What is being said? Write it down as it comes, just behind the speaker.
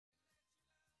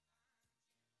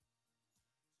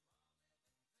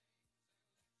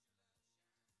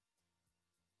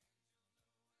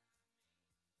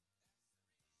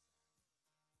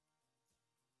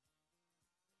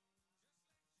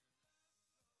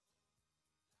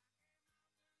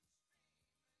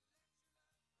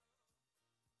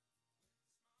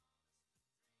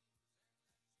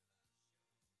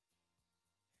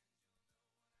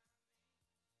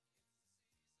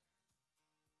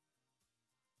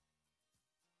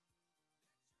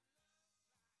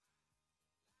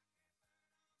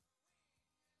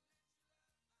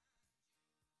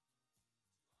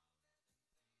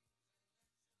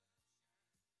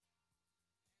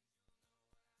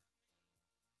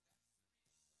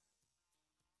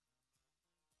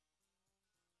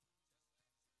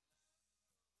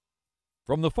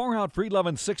From the far-out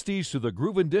free-lovin' 60s to the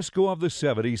groovin' disco of the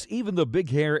 70s, even the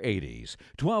big-hair 80s,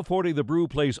 1240 The Brew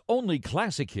plays only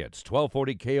classic hits.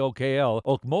 1240 KOKL,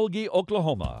 Okmulgee,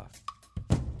 Oklahoma.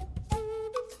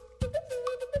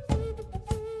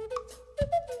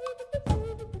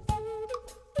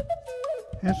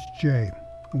 SJ,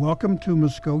 welcome to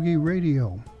Mvskoke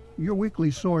Radio, your weekly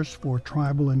source for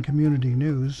tribal and community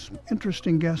news,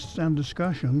 interesting guests and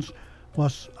discussions,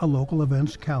 plus a local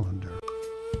events calendar.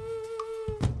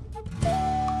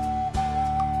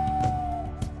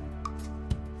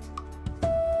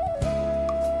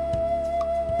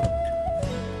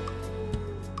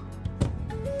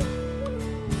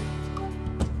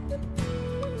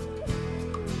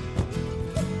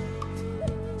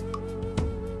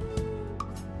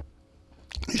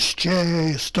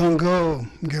 Jay Stongo,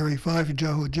 Gary Fife,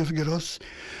 Jaho Jifgados,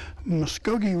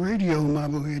 Mvskoke Radio,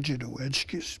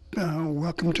 Mabuhejidowedskis.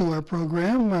 Welcome to our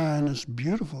program on this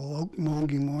beautiful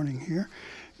Okmulgee morning here.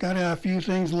 Got a few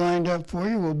things lined up for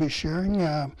you we'll be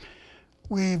sharing.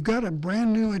 We've got a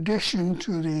brand new addition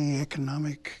to the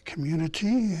economic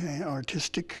community,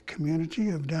 artistic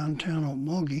community of downtown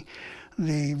Okmulgee.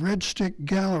 The Red Stick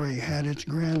Gallery had its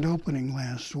grand opening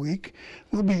last week.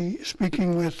 We'll be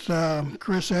speaking with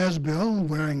Chris Azbill,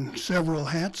 wearing several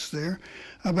hats there,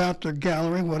 about the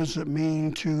gallery. What does it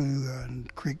mean to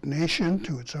Creek Nation,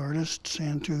 to its artists,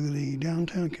 and to the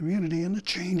downtown community, and the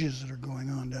changes that are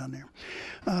going on down there.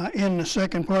 In the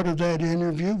second part of that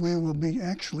interview, we will be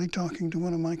actually talking to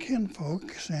one of my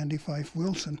kinfolk, Sandy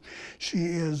Fife-Wilson. She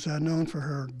is known for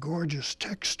her gorgeous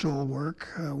textile work,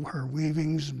 her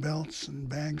weavings, belts, and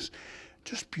bags,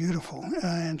 just beautiful.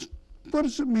 And what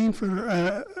does it mean for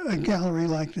a gallery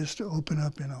like this to open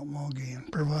up in Okmulgee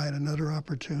and provide another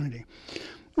opportunity?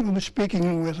 We'll be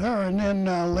speaking with her, and then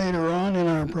later on in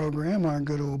our program, our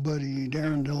good old buddy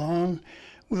Darren DeLong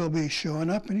will be showing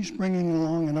up, and he's bringing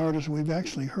along an artist we've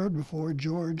actually heard before,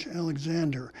 George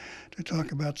Alexander, to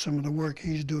talk about some of the work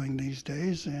he's doing these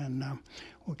days, and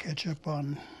we'll catch up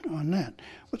on that.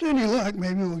 With any luck,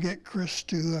 maybe we'll get Chris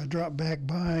to drop back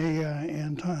by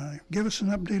and give us an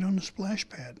update on the splash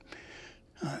pad.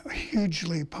 A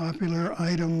hugely popular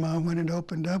item when it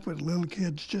opened up, with little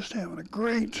kids just having a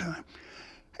great time.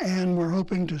 And we're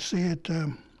hoping to see it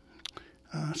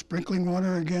sprinkling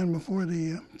water again before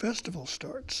the festival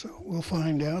starts. So we'll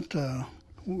find out,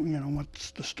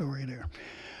 what's the story there.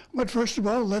 But first of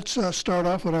all, let's start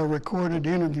off with our recorded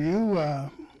interview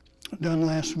done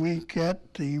last week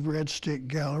at the Red Stick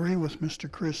Gallery with Mr.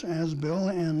 Chris Azbill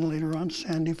and later on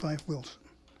Sandy Fife-Wilson.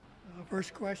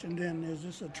 First question then, is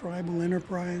this a tribal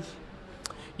enterprise?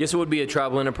 Yes, it would be a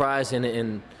tribal enterprise,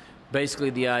 and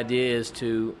basically the idea is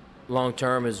to, long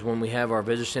term, is when we have our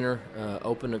visitor center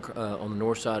open on the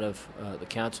north side of the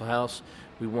council house,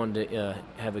 we wanted to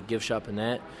have a gift shop in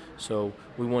that. So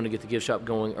we wanted to get the gift shop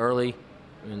going early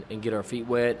and get our feet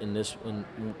wet, and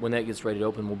when that gets ready to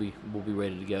open, we'll be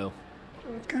ready to go. So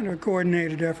it's kind of a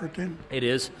coordinated effort then? It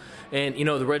is. And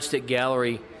the Red Stick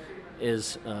Gallery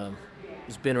has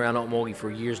been around Okmulgee for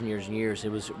years and years and years.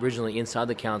 It was originally inside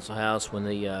the council house when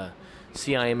the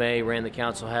CIMA ran the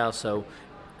council house, so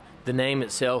the name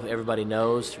itself everybody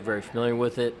knows, very familiar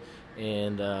with it,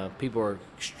 and people are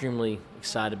extremely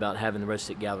excited about having the Red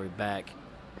Stick Gallery back.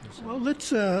 Well,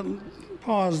 let's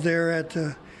pause there at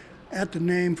the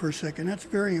name for a second. That's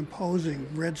very imposing,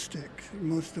 Red Stick.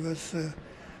 Most of us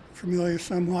familiar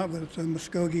somewhat with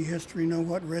Mvskoke history know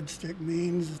what Red Stick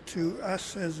means to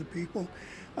us as a people.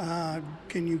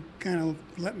 Can you kind of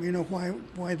let me know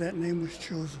why that name was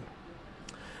chosen?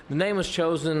 The name was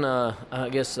chosen, I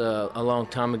guess, a long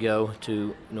time ago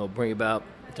to bring about,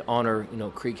 to honor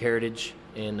Creek heritage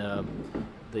and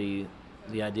the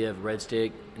idea of Red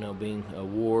Stick, being a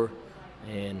war,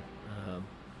 and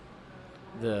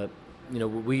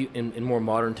we in more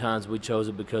modern times we chose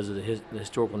it because of the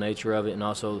historical nature of it, and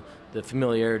also the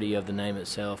familiarity of the name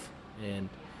itself. And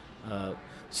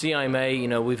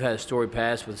CIMA, we've had a story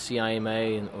past with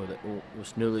CIMA,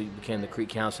 which newly became the Creek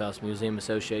Council House Museum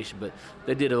Association, but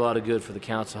they did a lot of good for the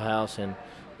council house, and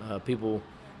people,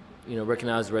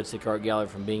 recognize the Red Stick Art Gallery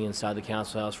from being inside the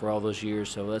council house for all those years,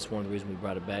 so that's one of the reasons we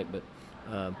brought it back. But,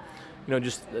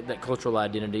 just that cultural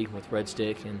identity with Red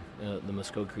Stick and the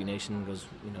Mvskoke Creek Nation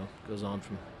goes on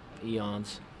from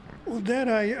eons. Well, that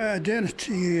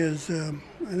identity is, I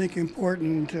think,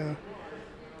 important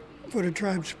for the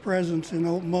tribe's presence in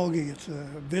Okmulgee. It's a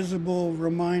visible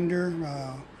reminder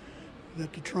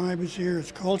that the tribe is here,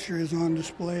 its culture is on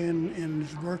display and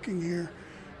is working here.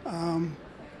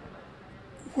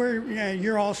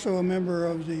 You're also a member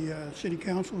of the city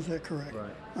council, is that correct?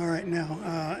 Right. All right,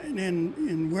 now,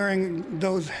 in wearing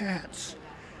those hats,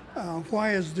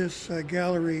 Why is this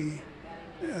gallery,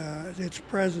 its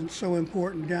presence, so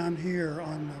important down here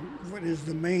on what is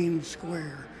the main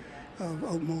square of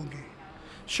Okmulgee?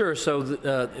 Sure.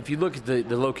 So if you look at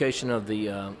the location of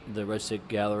the Red Stick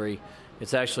Gallery,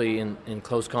 it's actually in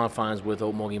close confines with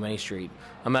Okmulgee Main Street.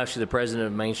 I'm actually the president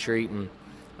of Main Street, and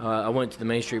I went to the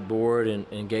Main Street board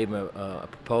and gave them a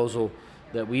proposal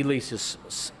that we lease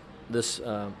this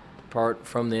part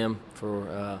from them for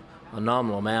a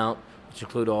nominal amount, which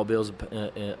include all bills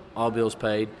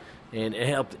paid, and it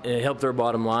helped their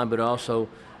bottom line, but also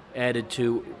added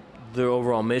to their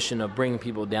overall mission of bringing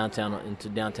people into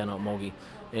downtown Okmulgee.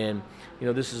 And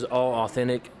this is all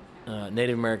authentic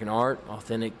Native American art,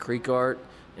 authentic Creek art,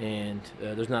 and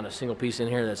there's not a single piece in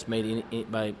here that's made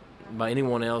by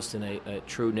anyone else than a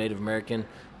true Native American,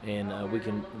 and we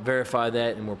can verify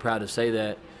that, and we're proud to say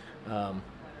that.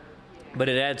 But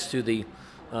it adds to the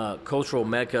cultural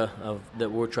mecca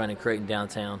that we're trying to create in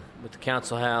downtown with the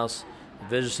council house, the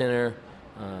visitor center,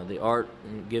 the art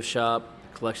and gift shop,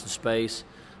 collection space,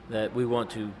 that we want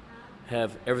to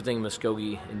have everything in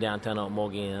Mvskoke in downtown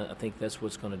Okmulgee, and I think that's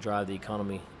what's going to drive the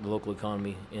economy, the local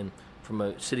economy, and from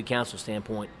a city council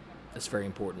standpoint, that's very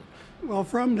important. Well,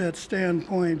 from that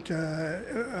standpoint,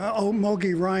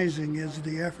 Okmulgee Rising is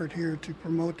the effort here to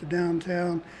promote the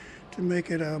downtown, to make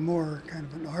it a more kind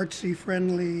of an artsy,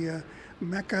 friendly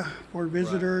mecca for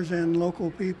visitors and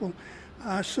local people.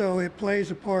 So it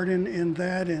plays a part in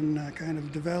that, in kind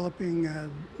of developing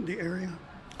the area.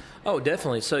 Oh,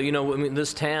 definitely. So,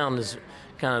 this town is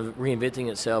kind of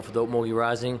reinventing itself with Okmulgee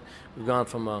Rising. We've gone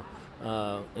from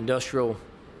a industrial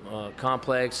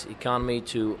complex economy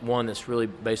to one that's really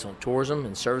based on tourism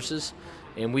and services.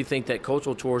 And we think that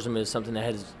cultural tourism is something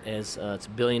that it's a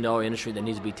 $1 billion industry that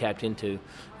needs to be tapped into,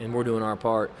 and we're doing our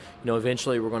part.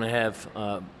 Eventually we're going to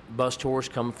have bus tours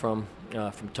come from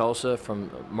Tulsa,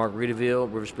 from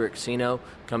Margaritaville, River Spirit Casino,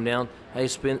 come down. Hey,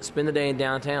 spend the day in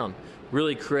downtown,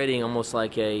 really creating almost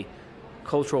like a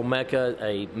cultural mecca,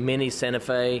 a mini Santa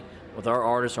Fe with our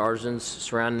artisans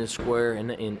surrounding the square,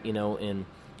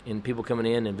 and people coming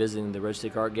in and visiting the Red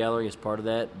Stick Art Gallery as part of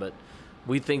that. But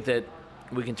we think that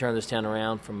we can turn this town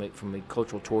around from a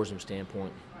cultural tourism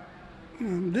standpoint.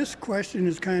 This question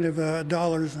is kind of a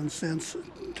dollars and cents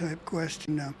type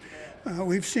question.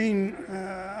 We've seen,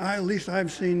 at least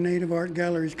I've seen Native art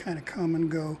galleries kind of come and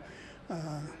go.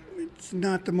 It's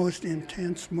not the most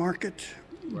intense market,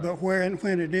 right. But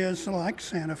when it is, like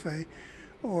Santa Fe,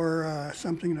 or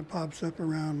something that pops up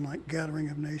around like Gathering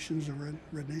of Nations or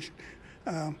Red Nation,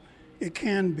 it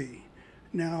can be.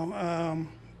 Now,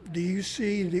 do you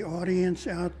see the audience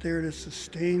out there to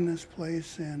sustain this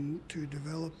place and to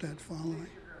develop that following?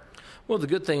 Well, the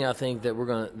good thing I think that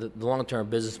the long-term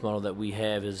business model that we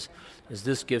have is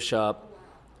this gift shop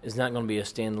is not going to be a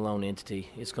standalone entity.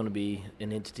 It's going to be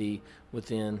an entity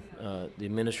within the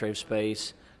administrative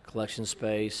space, collection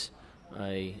space,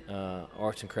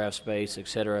 arts and crafts space,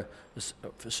 etc.,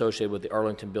 associated with the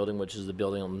Arlington building, which is the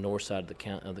building on the north side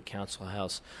of the council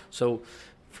house. So,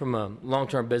 from a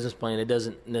long-term business plan, it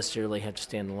doesn't necessarily have to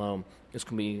stand alone. It's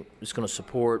going to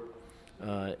support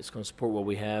what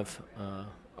we have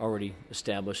already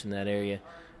established in that area,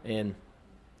 and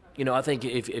I think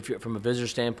if you're from a visitor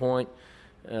standpoint,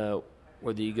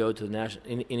 whether you go to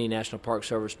any National Park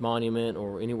Service monument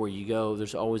or anywhere you go,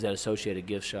 there's always that associated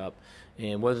gift shop.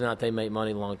 And whether or not they make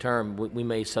money long term, we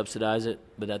may subsidize it,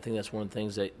 but I think that's one of the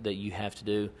things that you have to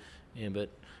do. But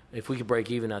if we could break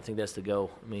even, I think that's the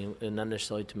goal. I mean, and not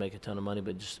necessarily to make a ton of money,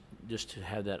 but just to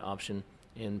have that option.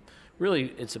 And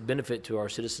really, it's a benefit to our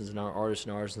citizens and our artists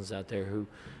and artisans out there who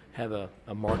have a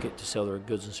market to sell their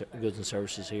goods and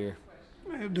services here.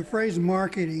 The phrase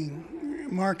market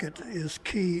is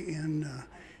key in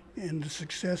the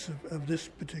success of this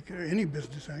particular, any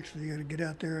business actually. You got to get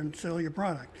out there and sell your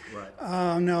product.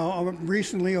 Right. Now,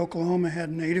 recently Oklahoma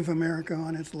had Native America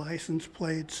on its license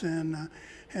plates and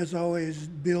has always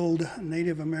billed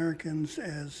Native Americans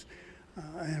as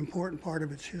an important part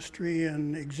of its history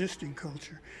and existing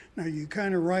culture. Now, you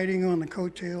kind of riding on the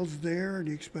coattails there, or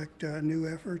do you expect a new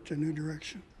effort, a new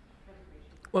direction?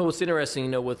 Well, what's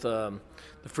interesting, with the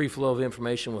free flow of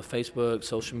information with Facebook,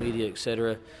 social media, et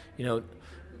cetera,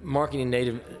 marketing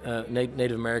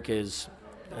Native America is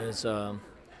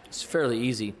fairly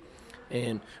easy.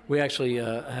 And we actually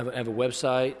have a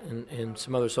website and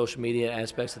some other social media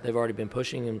aspects that they've already been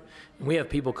pushing. And we have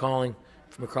people calling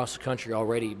from across the country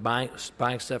already, buying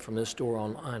stuff from this store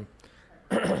online.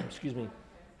 Excuse me.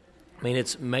 I mean,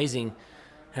 it's amazing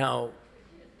how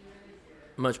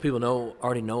much people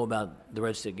already know about the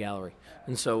Red Stick Gallery.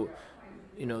 And so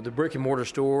the brick and mortar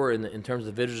store in terms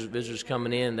of visitors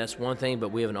coming in, that's one thing, but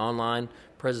we have an online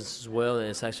presence as well, and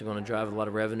it's actually going to drive a lot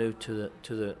of revenue to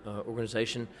the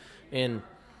organization. And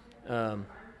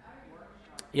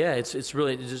it's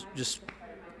really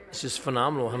just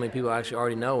phenomenal how many people actually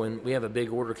already know. And we have a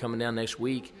big order coming down next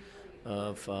week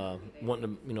of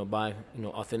wanting to buy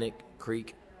authentic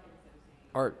Creek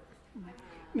art.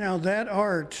 Now that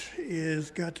art is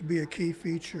got to be a key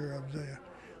feature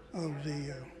of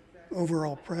the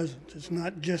overall presence. It's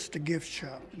not just a gift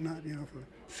shop, not for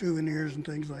souvenirs and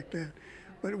things like that,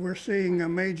 but we're seeing a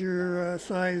major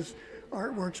size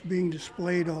artworks being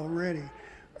displayed already.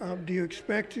 Do you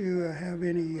expect to have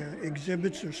any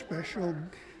exhibits or special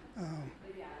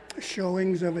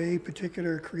showings of a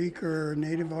particular Creek or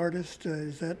native artist?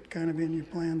 Is that kind of in your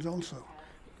plans also?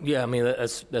 Yeah, I mean,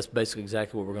 that's basically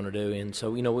exactly what we're going to do. And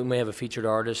so, we may have a featured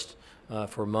artist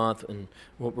for a month, and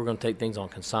we're going to take things on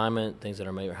consignment, things that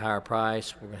are made at a higher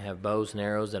price. We're going to have bows and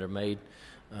arrows that are made.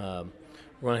 We're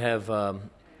going to have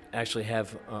actually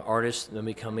have artists that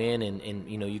may come in, and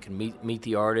you can meet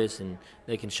the artists, and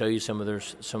they can show you some of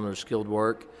their skilled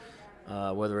work,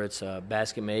 whether it's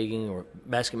basket making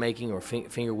or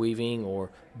finger weaving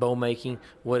or bow making,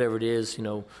 whatever it is.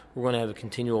 We're going to have a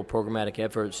continual programmatic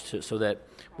efforts so that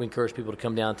we encourage people to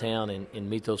come downtown and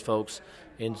meet those folks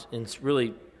and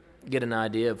really get an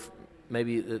idea of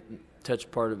maybe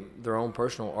touch part of their own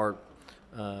personal art,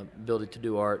 ability to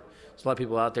do art. There's a lot of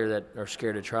people out there that are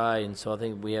scared to try, and so I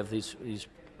think we have these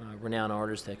renowned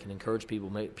artists that can encourage people,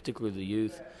 particularly the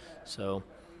youth. So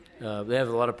they have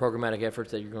a lot of programmatic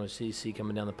efforts that you're going to see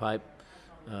coming down the pipe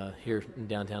here in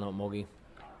downtown Okmulgee.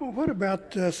 Well, what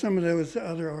about some of those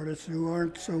other artists who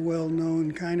aren't so well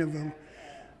known, kind of a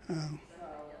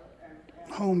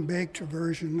home-baked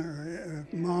version or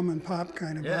a mom-and-pop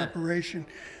kind of operation?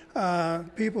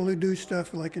 People who do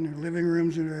stuff like in their living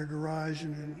rooms or their garage,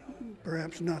 and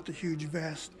perhaps not the huge,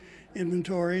 vast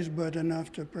inventories, but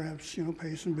enough to perhaps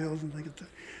pay some bills and things like that.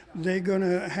 Are they going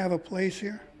to have a place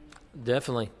here?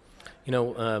 Definitely.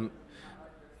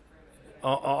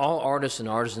 All artists and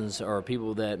artisans are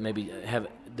people that maybe have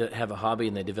a hobby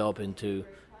and they develop into,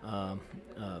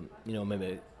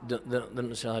 maybe don't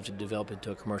necessarily have to develop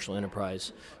into a commercial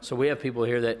enterprise. So we have people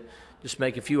here that just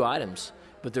make a few items,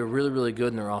 but they're really, really good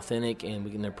and they're authentic,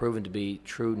 and they're proven to be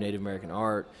true Native American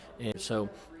art. And so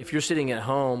if you're sitting at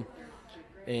home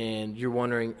and you're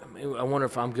wondering, I wonder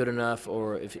if I'm good enough,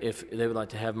 or if they would like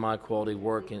to have my quality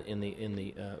work in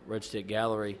the Red Stick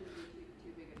Gallery,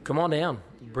 come on down.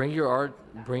 Bring your art.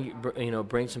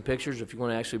 Bring some pictures. If you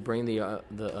want to actually bring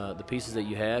the pieces that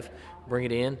you have, bring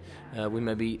it in. We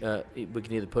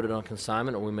can either put it on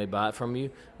consignment, or we may buy it from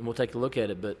you, and we'll take a look at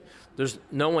it. But there's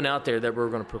no one out there that we're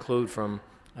going to preclude from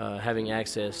having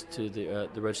access to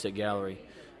the Red Stick Gallery.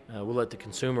 We'll let the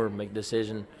consumer make a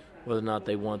decision whether or not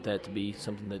they want that to be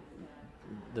something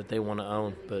that they want to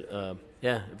own. But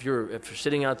if you're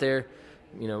sitting out there,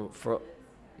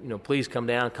 please come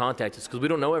down, contact us, because we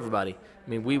don't know everybody. I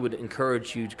mean, we would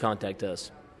encourage you to contact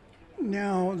us.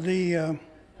 Now, the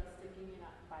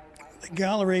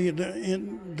gallery,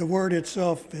 the word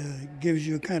itself gives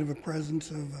you kind of a presence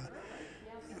of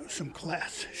some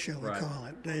class, shall we call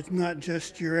it. It's not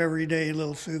just your everyday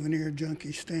little souvenir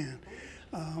junkie stand.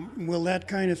 Will that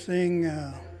kind of thing,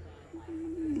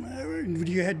 would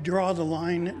you draw the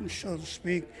line, so to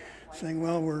speak, saying,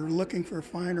 well, we're looking for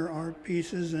finer art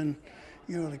pieces, and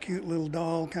the cute little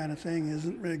doll kind of thing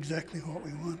isn't exactly what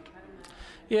we want?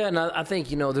 Yeah, and I think,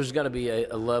 there's got to be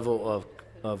a level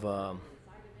of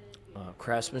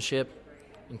craftsmanship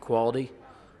and quality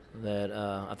that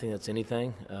I think that's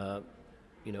anything.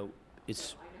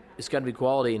 It's got to be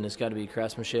quality, and it's got to be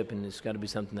craftsmanship, and it's got to be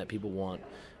something that people want.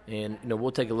 And,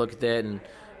 we'll take a look at that, and,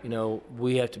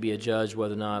 we have to be a judge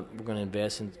whether or not we're going to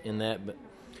invest in that. But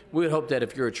we would hope that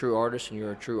if you're a true artist and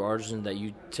you're a true artisan, that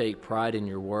you take pride in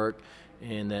your work,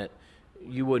 and that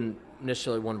you wouldn't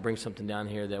necessarily want to bring something down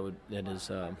here that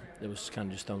was kind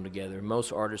of just thrown together.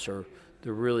 Most artists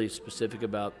they're really specific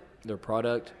about their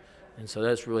product, and so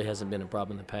that really hasn't been a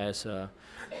problem in the past. The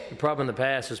problem in the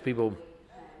past is people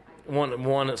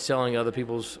one selling other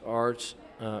people's arts,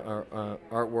 or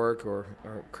artwork, or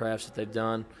crafts that they've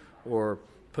done, or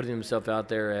putting themselves out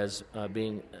there as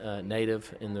being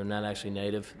native, and they're not actually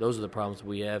native. Those are the problems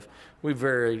we have. We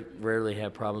very rarely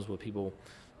have problems with people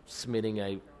submitting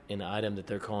an item that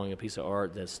they're calling a piece of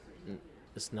art that's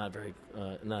not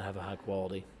have a high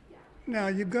quality. Now,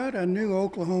 you've got a new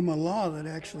Oklahoma law that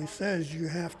actually says you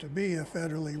have to be a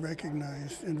federally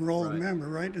recognized enrolled member,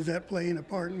 right? Does that play a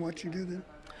part in what you do then?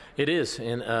 It is,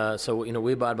 and so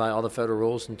we abide by all the federal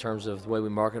rules in terms of the way we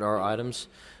market our items.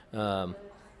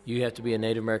 you have to be a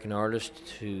Native American artist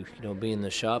to be in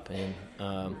the shop,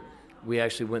 and we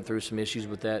actually went through some issues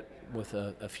with that with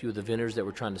a few of the vendors that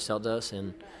were trying to sell to us,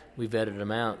 and we vetted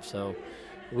them out. So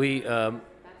we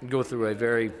go through a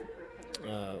very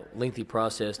lengthy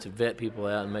process to vet people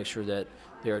out and make sure that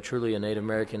they are truly a Native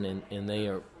American and they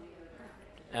are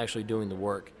actually doing the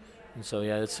work. And so,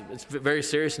 yeah, it's very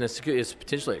serious, and it's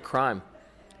potentially a crime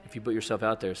if you put yourself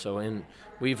out there. So, and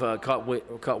we've caught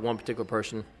one particular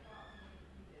person.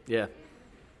 Yeah,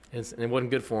 and it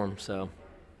wasn't good for him. So,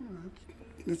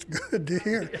 it's good to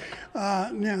hear.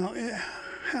 Now,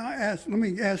 let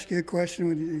me ask you a question.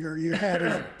 When you had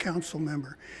as a council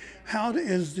member, how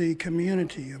is the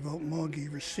community of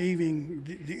Okmulgee receiving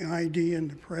the idea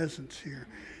and the presence here?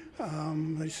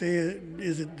 They say,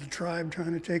 is it the tribe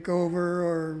trying to take over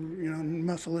or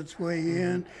muscle its way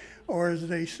in, or do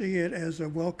they see it as a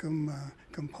welcome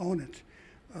component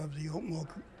of the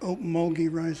Okmulgee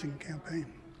Rising campaign?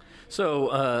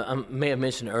 So I may have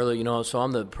mentioned earlier, so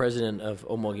I'm the president of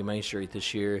Okmulgee Main Street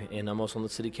this year, and I'm also on the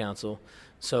city council.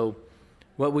 So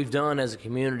what we've done as a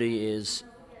community is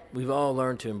we've all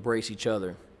learned to embrace each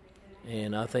other,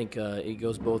 and I think it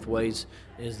goes both ways.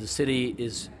 As the city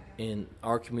is in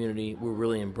our community, we're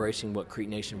really embracing what Creek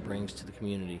Nation brings to the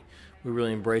community. We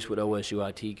really embrace what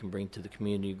OSUIT can bring to the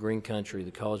community, Green Country,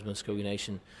 the College of Mvskoke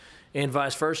Nation, and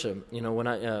vice versa. When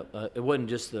it wasn't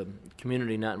just the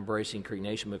community not embracing Creek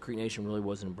Nation, but Creek Nation really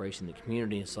wasn't embracing the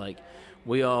community. It's like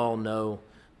we all know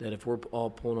that if we're all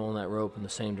pulling on that rope in the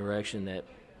same direction, that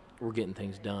we're getting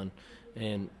things done.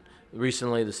 And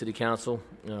recently, the city council,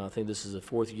 I think this is the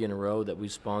fourth year in a row that we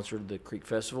sponsored the Creek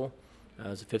Festival.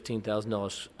 It's a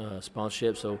 $15,000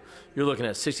 sponsorship, so you're looking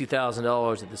at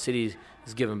 $60,000 that the city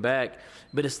is giving back.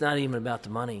 But it's not even about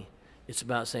the money. It's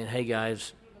about saying, hey,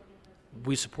 guys,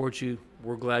 we support you.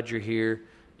 We're glad you're here,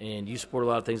 and you support a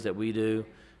lot of things that we do.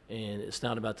 And it's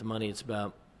not about the money. It's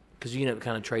about, because you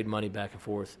kind of trade money back and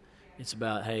forth. It's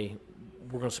about, hey,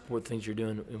 we're going to support the things you're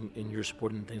doing, and you're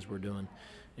supporting the things we're doing.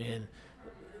 And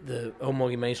the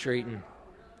Okmulgee Main Street and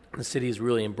the city has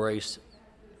really embraced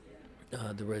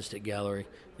the Red Stick Gallery,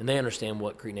 and they understand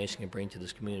what Creek Nation can bring to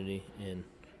this community, and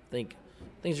I think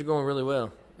things are going really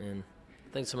well. And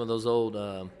I think some of those old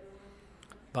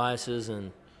biases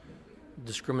and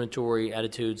discriminatory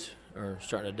attitudes are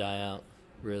starting to die out,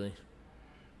 really.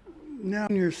 Now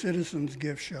in your citizens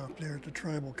gift shop there at the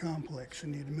tribal complex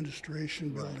in the administration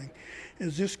building,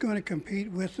 is this going to compete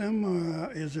with them?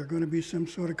 Is there going to be some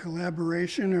sort of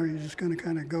collaboration, or are you just going to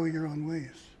kind of go your own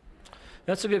ways?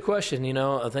 That's a good question.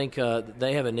 I think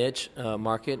they have a niche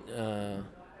market. I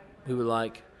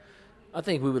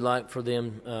think we would like for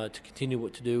them to continue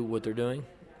to do what they're doing.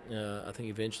 I think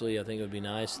eventually, it would be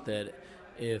nice that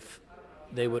if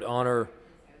they would honor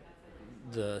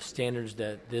the standards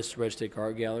that this Red Stick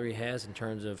Art Gallery has in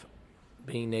terms of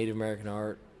being Native American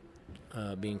art,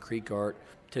 being Creek art,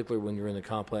 particularly when you're in the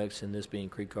complex, and this being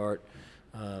Creek art.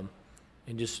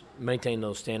 And just maintain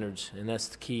those standards, and that's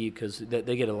the key, because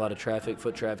they get a lot of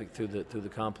foot traffic through the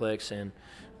complex, and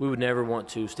we would never want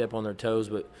to step on their toes.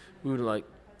 But we would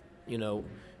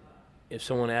if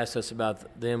someone asked us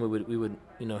about them, we would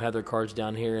have their cards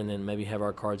down here, and then maybe have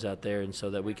our cards out there, and so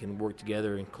that we can work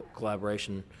together in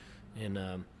collaboration.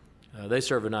 And they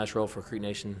serve a nice role for Creek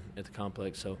Nation at the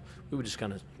complex, so we would just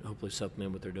kind of hopefully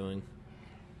supplement what they're doing.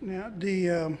 Now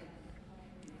the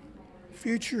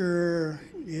future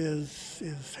is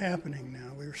happening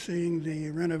now. We're seeing the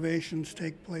renovations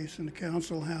take place in the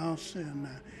council house, and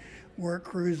work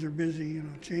crews are busy,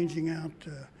 changing out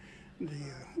the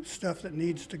stuff that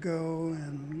needs to go,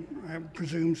 and I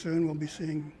presume soon we'll be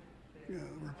seeing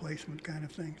replacement kind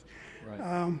of things.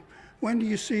 Right. When do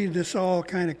you see this all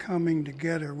kind of coming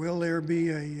together? Will there be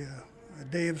a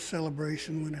day of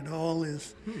celebration when it all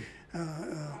is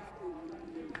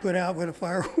put out with a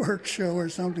fireworks show or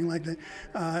something like that?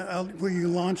 Will you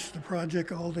launch the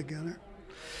project all together?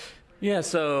 Yeah,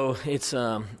 so it's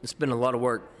been a lot of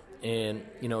work, and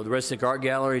the Red Stick Art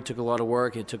Gallery took a lot of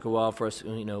work. It took a while for us,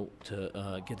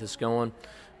 to get this going.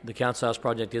 The Council House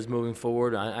project is moving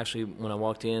forward. When I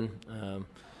walked in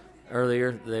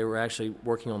earlier, they were actually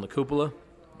working on the cupola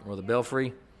or the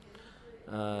belfry.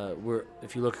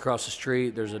 If you look across the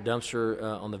street, there's a dumpster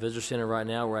on the visitor center right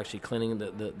now. We're actually cleaning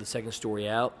the second story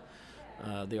out.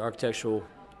 The architectural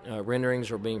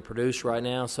renderings are being produced right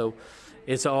now, so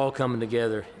it's all coming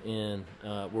together. And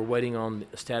we're waiting on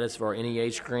the status of our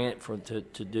NEH grant to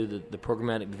do the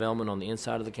programmatic development on the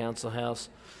inside of the council house.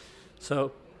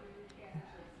 So,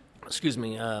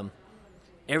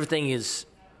 everything is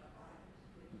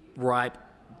ripe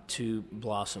to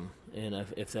blossom. And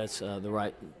if that's the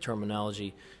right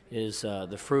terminology, is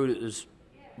the fruit is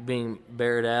being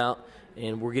bared out,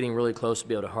 and we're getting really close to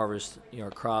be able to harvest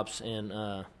our crops.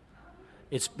 And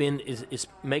it's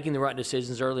making the right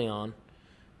decisions early on,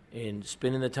 and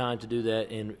spending the time to do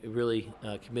that, and really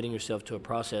committing yourself to a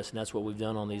process, and that's what we've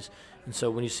done on these. And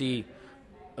so when you see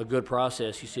a good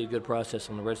process, you see a good process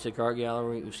on the Red Stick Art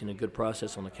Gallery, you've seen a good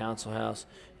process on the Council House,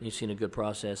 and you've seen a good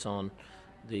process on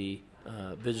the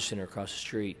Visitor Center across the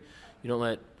street. You don't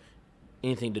let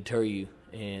anything deter you,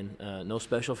 and no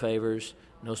special favors,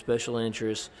 no special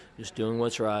interests, just doing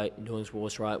what's right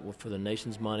for the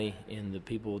nation's money and the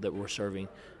people that we're serving.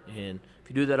 And if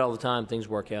you do that all the time, things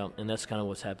work out, and that's kind of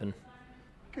what's happened.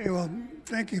 Okay, well,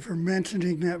 thank you for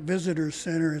mentioning that visitor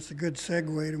center. It's a good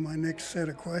segue to my next set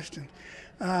of questions.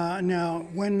 Now,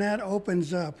 when that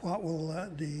opens up, what will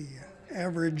the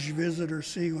average visitor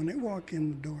see when they walk in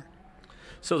the door?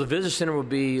 So the visitor center would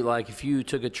be like if you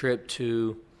took a trip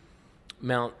to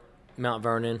Mount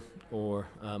Vernon or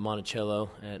Monticello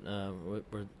at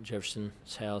where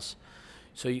Jefferson's house.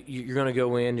 So you're going to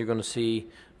go in. You're going to see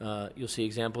you'll see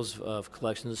examples of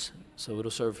collections. So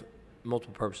it'll serve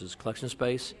multiple purposes: collection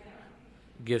space,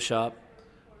 gift shop,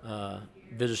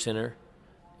 visitor center,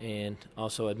 and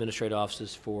also administrative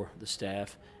offices for the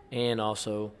staff, and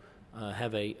also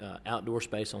have a outdoor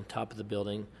space on top of the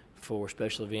building for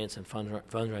special events and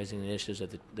fundraising initiatives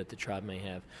that the tribe may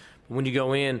have. But when you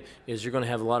go in, you're going to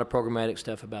have a lot of programmatic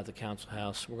stuff about the Council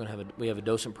House. We have a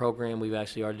docent program. We've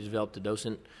actually already developed the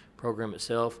docent program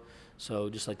itself. So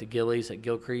just like the Gillies at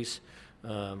Gilcrease,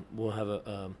 we'll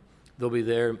have they'll be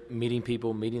there meeting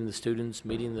people, meeting the students,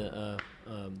 meeting the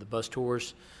bus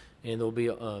tours, and there'll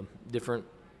be different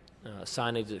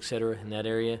signage, et cetera, in that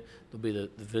area. There'll be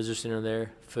the visitor center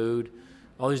there, food,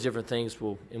 all these different things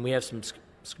and we have some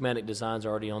schematic designs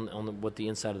already on what the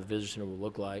inside of the visitor center will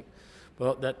look like.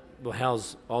 Well, that will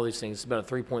house all these things. It's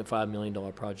about a $3.5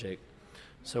 million project.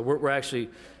 So we're actually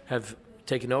have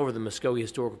taken over the Mvskoke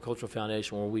Historical Cultural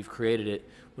Foundation where we've created it,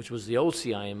 which was the old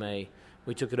CIMA.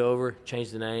 We took it over,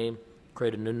 changed the name,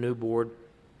 created a new board,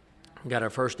 got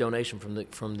our first donation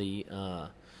from the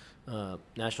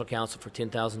National Council for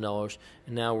 $10,000,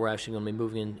 and now we're actually going to be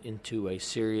moving into a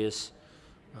serious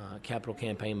capital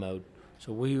campaign mode.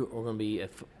 So we are going to be an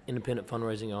independent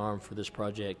fundraising arm for this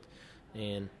project,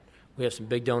 and we have some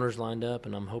big donors lined up,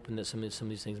 and I'm hoping that some of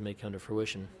these things may come to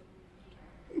fruition.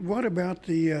 What about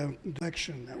the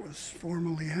collection that was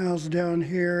formerly housed down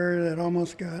here that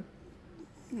almost got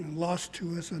lost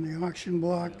to us on the auction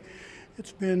block?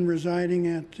 It's been residing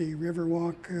at the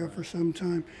Riverwalk for some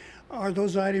time. Are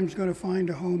those items going to find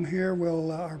a home here?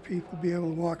 Will our people be able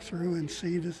to walk through and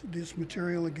see this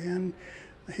material again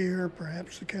here,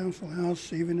 perhaps the Council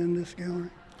House, even in this gallery?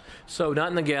 So not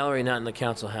in the gallery, not in the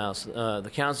Council House.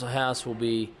 The Council House will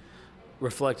be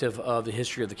reflective of the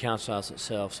history of the Council House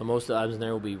itself. So most of the items in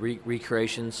there will be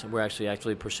recreations. We're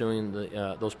actually pursuing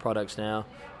those products now,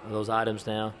 those items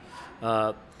now.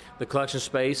 The collection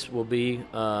space will be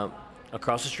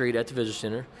across the street at the Visitor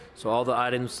Center. So all the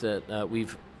items that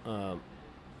we've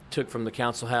took from the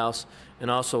Council House, and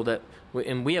also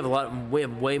we have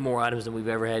way more items than we've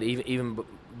ever had, even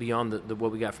beyond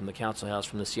what we got from the Council House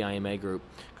from the CIMA group,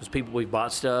 because we've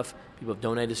bought stuff, people have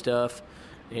donated stuff,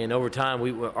 and over time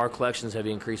our collections have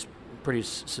increased pretty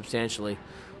substantially.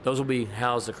 Those will be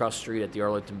housed across the street at the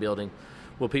Arlington building.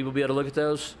 Will people be able to look at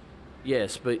those?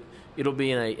 Yes, but it'll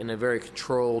be in a very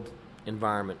controlled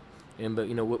environment. But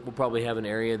we'll probably have an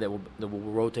area that we'll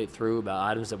rotate through about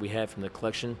items that we have from the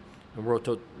collection, and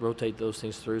rotate those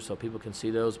things through so people can see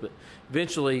those. But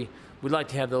eventually, we'd like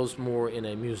to have those more in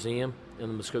a museum,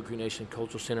 in the Mvskoke Nation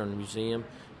Cultural Center and Museum,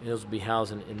 and those will be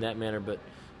housed in that manner. But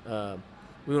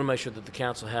we want to make sure that the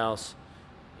Council House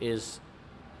is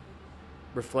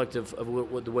reflective of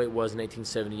the way it was in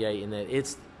 1878, and that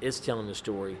it's telling the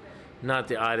story, not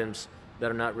the items that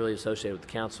are not really associated with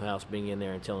the Council House being in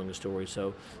there and telling the story.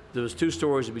 So there was two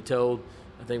stories to be told.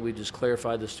 I think we just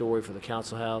clarified the story for the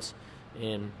Council House,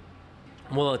 and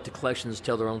we'll let the collections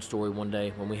tell their own story one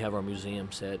day when we have our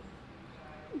museum set.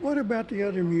 What about the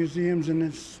other museums in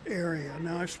this area?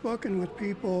 Now, I've spoken with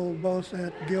people both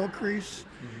at Gilcrease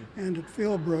and at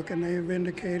Philbrook, and they have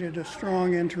indicated a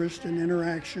strong interest in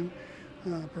interaction,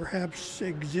 perhaps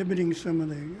exhibiting some of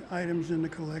the items in the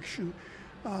collection.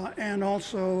 And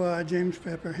also James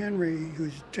Pepper Henry,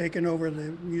 who's taken over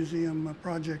the museum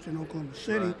project in Oklahoma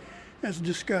City, has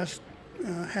discussed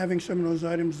having some of those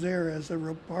items there as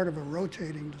part of a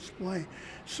rotating display.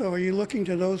 So are you looking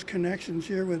to those connections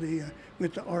here with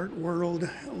the art world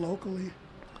locally?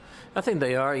 I think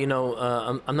they are.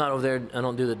 I'm not over there. I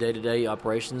don't do the day-to-day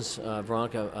operations.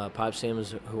 Veronica Pipesam,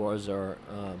 who is our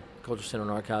Cultural Center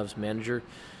and Archives manager,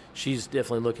 she's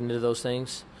definitely looking into those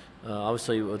things.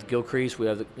 Obviously, with Gilcrease, we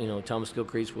have Thomas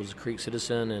Gilcrease was a Creek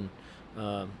citizen,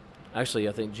 and actually,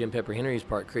 I think Jim Pepper Henry is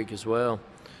part Creek as well.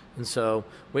 And so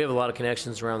we have a lot of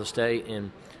connections around the state,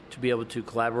 and to be able to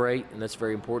collaborate, and that's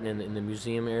very important in the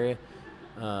museum area,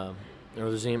 or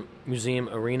the museum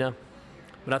arena.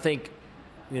 But I think,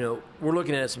 we're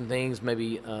looking at some things,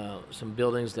 maybe some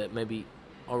buildings that may be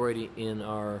already in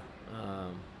our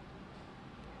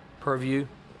purview,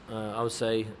 I would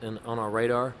say, and on our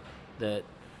radar, that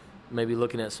maybe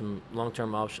looking at some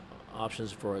long-term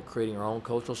options for creating our own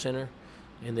cultural center.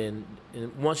 And then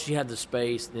once you have the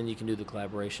space, then you can do the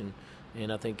collaboration.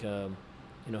 And I think,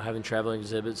 having traveling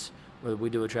exhibits, whether we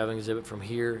do a traveling exhibit from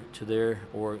here to there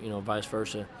or, vice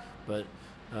versa. But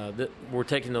we're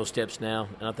taking those steps now.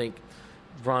 And I think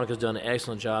Veronica's done an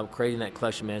excellent job creating that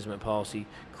collection management policy,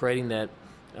 creating that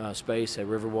space at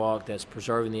Riverwalk that's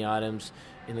preserving the items,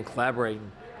 and then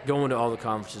collaborating, going to all the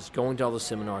conferences, going to all the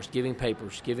seminars, giving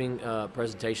papers, giving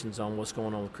presentations on what's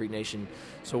going on with Creek Nation.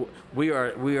 So we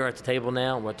are at the table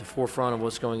now. We're at the forefront of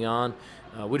what's going on.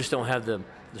 We just don't have the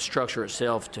structure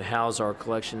itself to house our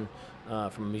collection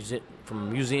from a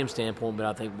museum standpoint, but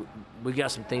I think we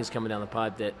got some things coming down the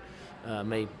pipe that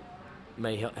may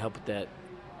help with that.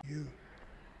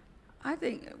 I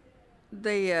think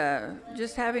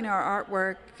just having our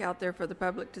artwork out there for the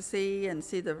public to see and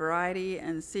see the variety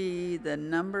and see the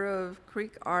number of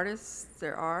Creek artists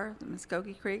there are, the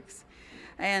Mvskoke Creeks,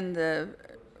 and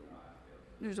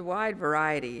there's a wide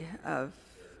variety of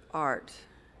art,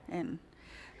 and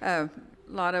a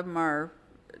lot of them are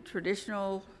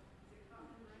traditional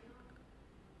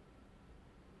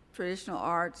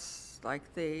arts, like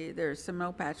there's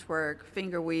Seminole patchwork,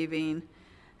 finger weaving,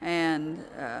 and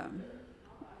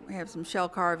we have some shell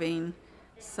carving,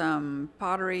 some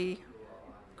pottery,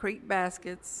 creek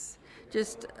baskets,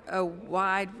 just a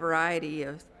wide variety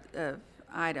of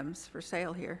items for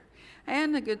sale here.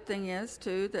 And the good thing is,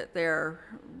 too, that they're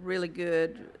really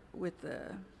good with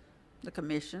the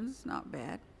commissions, not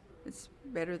bad. It's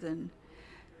better than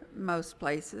most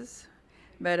places.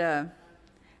 But,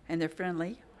 and they're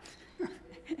friendly.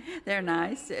 They're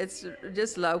nice. It's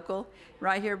just local,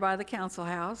 right here by the council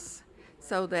house,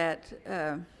 so that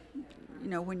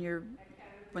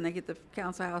when they get the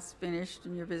council house finished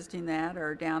and you're visiting that,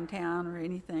 or downtown or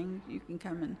anything, you can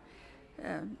come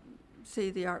and see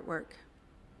the artwork.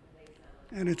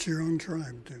 And it's your own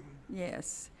tribe, too.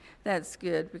 Yes, that's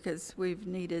good, because we've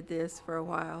needed this for a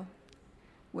while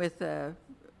with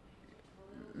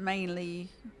mainly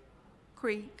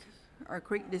Creek or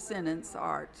Creek descendants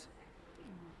art.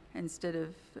 Instead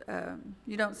of,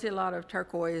 you don't see a lot of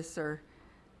turquoise or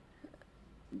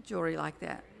jewelry like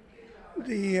that.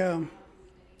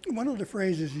 One of the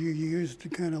phrases you used to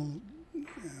kind of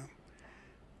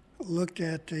looked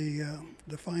at the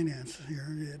finances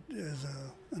here as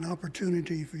an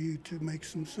opportunity for you to make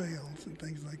some sales and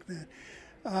things like that.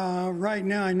 Right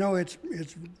now, I know it's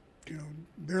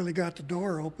barely got the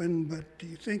door open, but do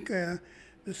you think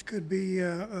this could be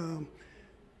a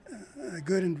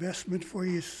good investment for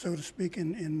you, so to speak,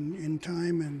 in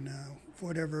time and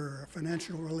whatever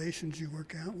financial relations you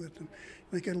work out with them?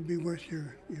 I think it'll be worth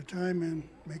your time and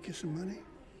make you some money?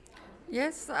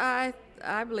 Yes, I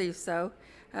believe so.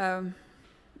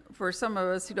 For some of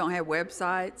us who don't have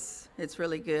websites, it's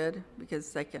really good,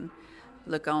 because they can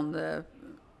look on the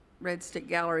Red Stick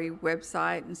Gallery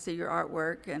website and see your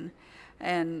artwork,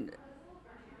 and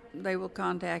they will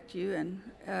contact you. And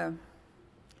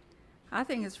I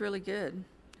think it's really good,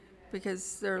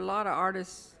 because there are a lot of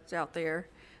artists out there.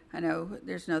 I know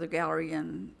there's another gallery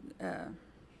in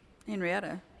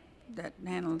Henrietta that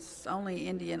handles only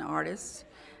Indian artists,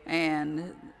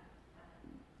 and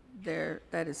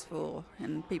that is full,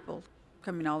 and people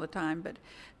coming all the time. But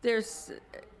there's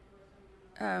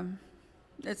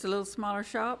it's a little smaller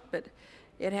shop, but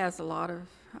it has a lot of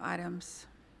items.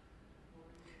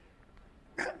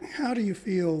 How do you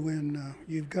feel when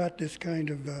you've got this kind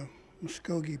of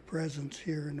Mvskoke presence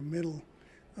here in the middle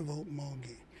of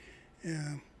Okmulgee?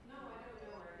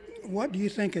 What do you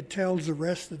think it tells the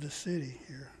rest of the city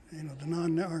here?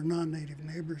 Our non-native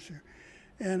neighbors here,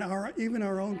 and even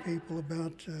our own people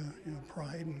about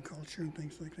pride and culture and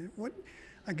things like that. What,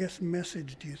 I guess,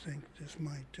 message do you think this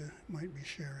might be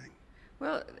sharing?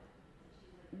 Well,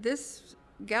 this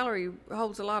gallery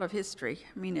holds a lot of history.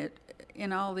 I mean,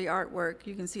 in all the artwork,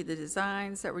 you can see the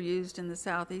designs that were used in the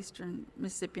southeastern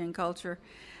Mississippian culture,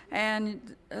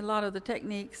 and a lot of the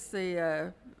techniques,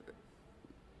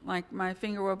 like my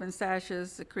finger woven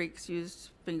sashes, the Creeks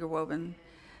used finger woven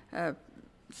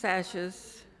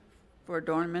sashes for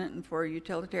adornment and for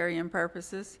utilitarian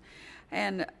purposes.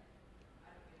 And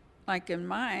like in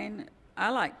mine, I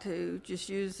like to just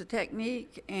use the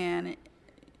technique and,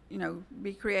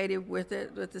 be creative with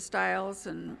it, with the styles,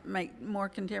 and make more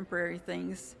contemporary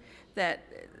things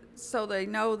so they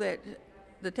know that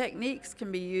the techniques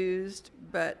can be used,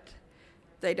 but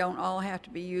they don't all have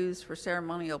to be used for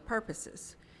ceremonial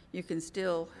purposes. You can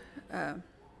still,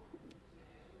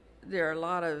 there are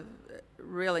lots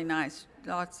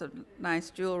of nice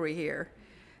jewelry here,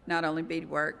 not only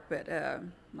beadwork, but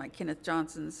like Kenneth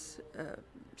Johnson's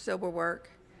silver work,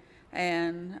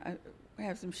 and I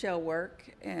have some shell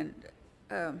work, and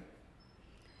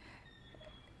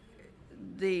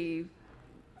the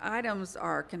items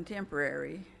are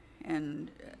contemporary, and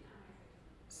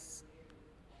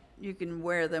you can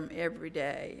wear them every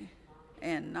day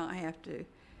and not have to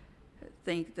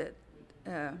think that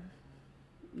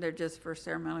they're just for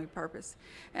ceremonial purpose.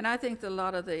 And I think that a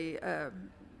lot of the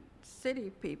city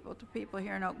people, the people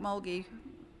here in Okmulgee,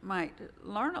 might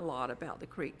learn a lot about the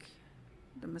creek.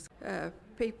 The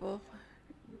people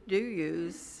do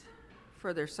use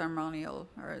for their ceremonial,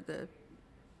 or the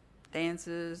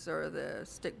dances, or the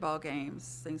stickball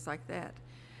games, things like that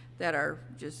are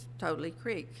just totally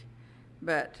creek.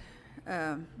 But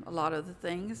a lot of the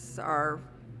things are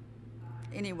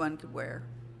anyone could wear,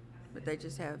 but they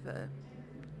just have the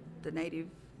native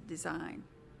design.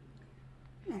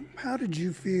 How did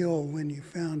you feel when you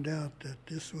found out that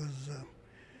this was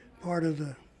part of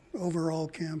the overall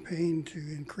campaign to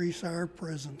increase our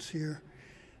presence here,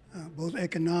 both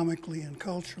economically and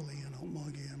culturally in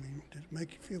Okmulgee? I mean, did it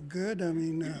make you feel good? I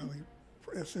mean,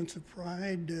 a sense of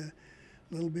pride, a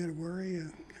little bit of worry?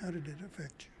 How did it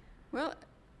affect you? Well,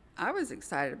 I was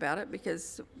excited about it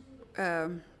because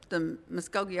the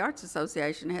Mvskoke Arts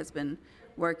Association has been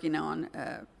working on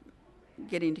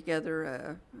getting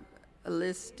together a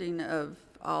listing of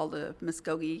all the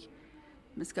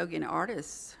Mvskokean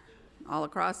artists all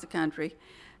across the country.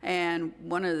 And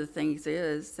one of the things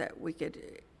is that we could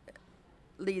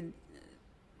head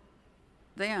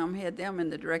them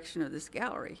in the direction of this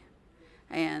gallery.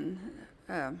 And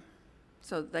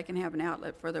so they can have an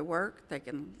outlet for their work. They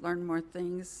can learn more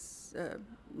things,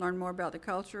 learn more about the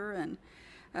culture, and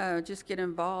just get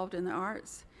involved in the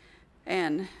arts.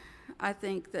 And I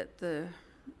think that the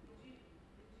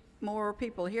more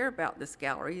people hear about this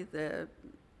gallery, the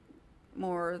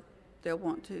more they'll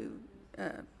want to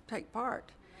take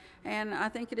part. And I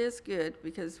think it is good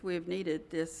because we've needed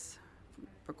this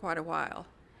for quite a while.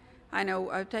 I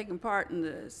know I've taken part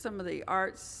in some of the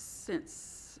arts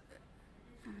since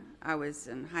I was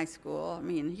in high school. I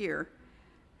mean, here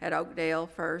at Oakdale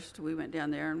first, we went down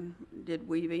there and did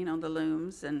weaving on the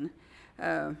looms, and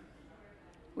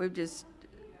we've just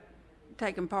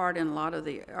taken part in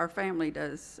our family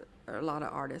does a lot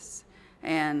of artists,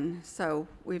 and so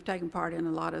we've taken part in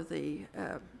a lot of the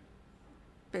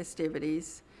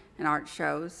festivities and art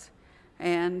shows,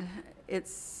 and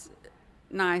it's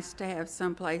nice to have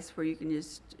some place where you can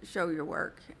just show your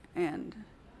work and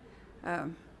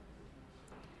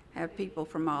have people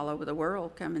from all over the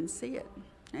world come and see it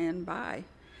and buy.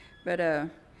 But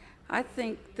I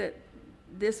think that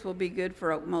this will be good for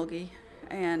Okmulgee,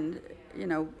 and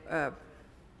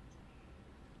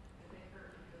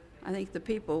I think the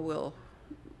people will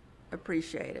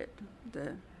appreciate it,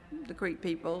 the Creek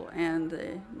people and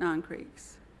the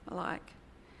non-Creeks alike.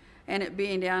 And it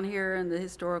being down here in the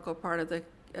historical part of the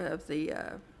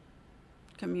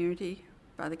community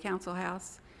by the council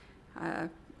house,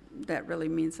 that really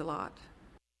means a lot.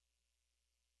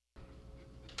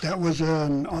 That was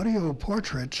an audio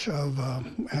portrait of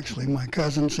actually my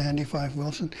cousin, Sandy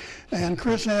Fife-Wilson, and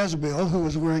Chris Azbill, who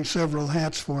was wearing several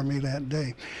hats for me that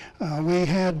day. We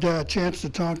had a chance to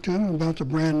talk to him about the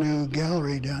brand new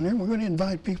gallery down there. We're going to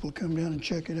invite people to come down and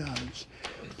check it out. It's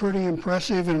pretty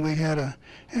impressive, and we had a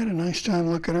nice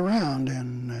time looking around,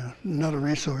 and another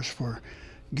resource for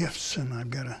gifts. And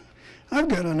I've got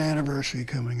an anniversary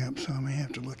coming up, so I may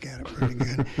have to look at it pretty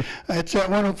good. It's at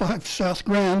 105 South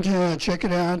Grand. Check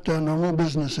it out, normal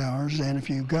business hours. And if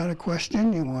you've got a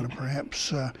question, you want to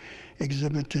perhaps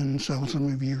exhibit and sell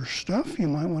some of your stuff, you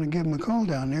might want to give them a call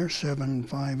down there,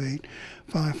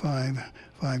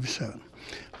 758-5557.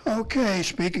 Okay,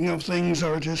 speaking of things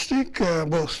artistic,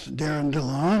 both Darren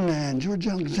DeLon and George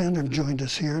Alexander have joined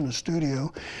us here in the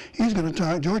studio. George is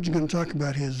going to talk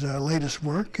about his latest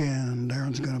work, and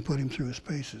Darren's going to put him through his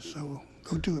paces. So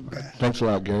go to it, guys. Thanks a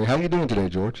lot, Gary. How are you doing today,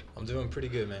 George? I'm doing pretty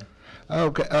good, man.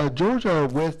 Okay, George,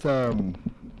 with a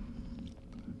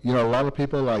lot of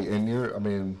people,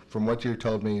 from what you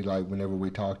told me, like whenever we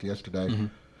talked yesterday, mm-hmm.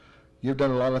 You've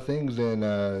done a lot of things in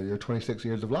your 26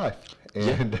 years of life.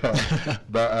 And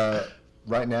but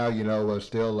right now,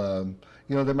 still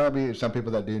there might be some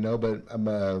people that do know, but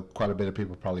quite a bit of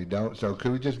people probably don't. So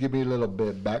could we just give me a little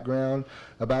bit background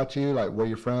about you, like where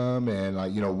you're from, and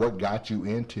like what got you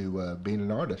into being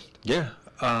an artist? Yeah.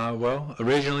 Well,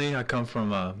 originally I come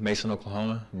from Mason,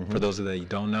 Oklahoma. For those of you that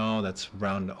don't know, that's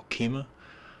around Okemah.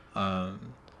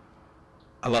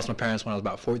 I lost my parents when I was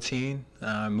about 14.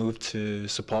 I moved to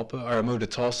I moved to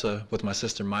Tulsa with my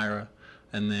sister Myra,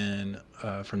 and then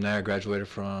from there I graduated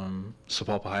from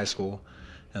Sapulpa High School.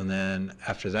 And then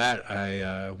after that,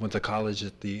 I went to college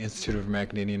at the Institute of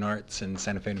American Indian Arts in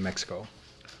Santa Fe, New Mexico.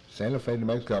 Santa Fe, New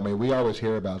Mexico. I mean, we always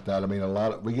hear about that. I mean,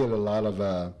 we get a lot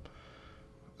of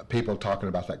people talking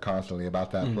about that constantly,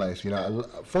 about that place.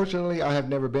 Fortunately, I have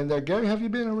never been there. Gary, have you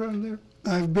been around there?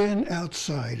 I've been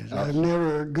outside. I've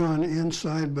never gone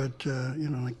inside, but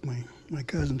like my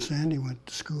cousin Sandy went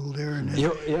to school there, and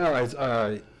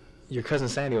your cousin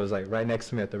Sandy was like right next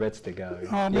to me at the Red Stick Gallery.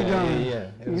 Oh,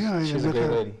 She's a great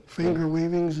lady. Finger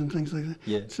weavings and things like that.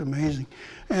 Yeah. It's amazing.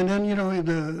 And then,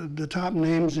 the top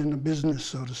names in the business,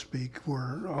 so to speak,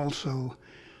 were also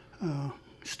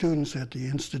students at the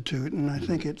Institute, and I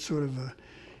think it sort of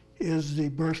is the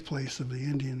birthplace of the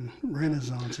Indian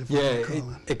Renaissance, if you want to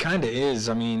call it. It kind of is.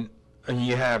 I mean,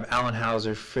 you have Allen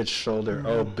Hauser, Fritz Scholder,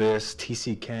 Earl Biss,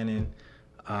 T.C. Cannon.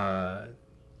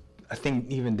 I think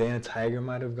even Dana Tiger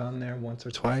might have gone there once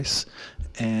or twice.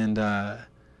 And I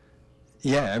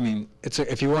mean,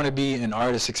 if you want to be an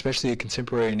artist, especially a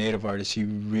contemporary native artist, you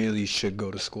really should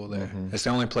go to school there. It's the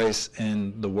only place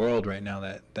in the world right now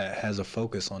that has a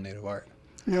focus on native art.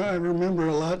 Yeah, I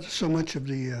remember so much of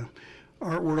the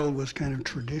art world was kind of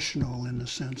traditional in the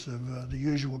sense of the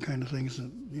usual kind of things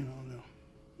that,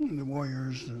 the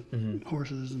warriors, the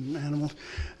horses and animals.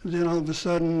 And then all of a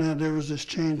sudden there was this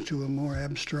change to a more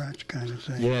abstract kind of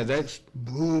thing. Yeah, that's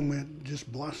boom, it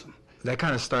just blossomed. That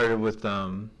kind of started with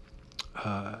Allen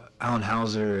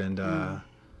Hauser and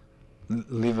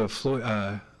Leva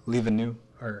New,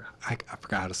 or I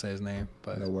forgot how to say his name,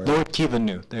 but No Lord Kiva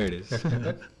New. There it is.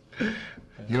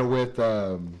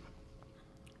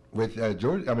 With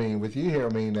George, I mean, with you here, I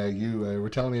mean, you were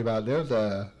telling me about there's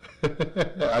a.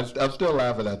 I'm still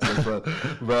laughing at this,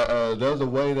 but there was a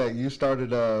way that you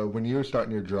started when you were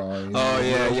starting your drawing. Oh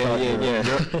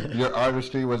yeah. Your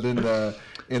artistry was in the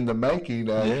making.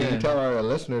 Can you tell our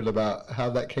listeners about how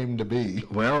that came to be?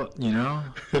 Well,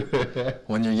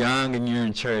 when you're young and you're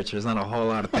in church, there's not a whole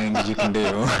lot of things you can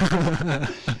do.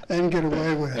 And get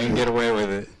away with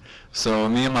it. So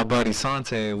me and my buddy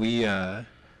Sante, we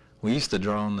used to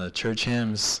draw on the church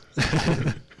hymns.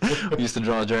 We used to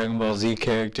draw Dragon Ball Z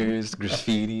characters,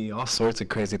 graffiti, all sorts of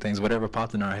crazy things. Whatever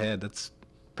popped in our head, that's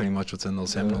pretty much what's in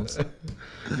those hymnals.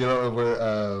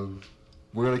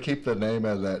 We're going to keep the name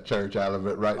of that church out of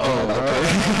it right now. Oh,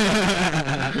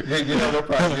 okay.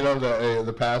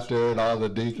 The pastor and all the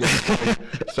deacons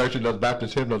searching those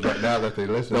Baptist hymnals right now that they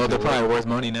listen to. Well, they're probably worth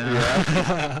money now.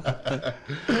 Yeah.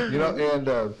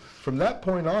 And from that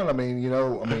point on, I mean,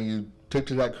 you took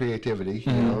to that creativity.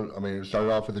 I mean, it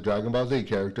started off with the Dragon Ball Z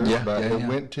characters, but it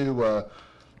went to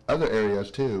other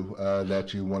areas too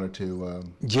that you wanted to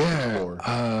explore.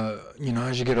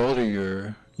 As you get older,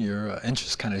 your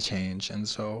interests kind of change, and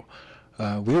so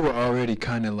we were already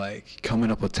kind of like coming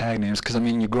up with tag names, because I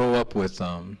mean, you grow up with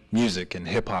music, and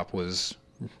hip hop was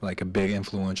like a big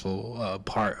influential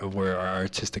part of where our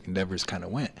artistic endeavors kind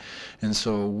of went, and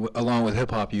so along with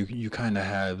hip hop, you kind of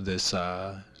have this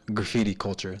graffiti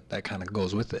culture that kind of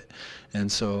goes with it,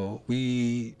 and so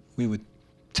we would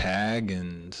tag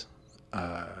and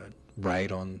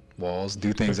write on walls,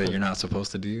 do things that you're not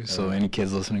supposed to do. So any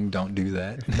kids listening, don't do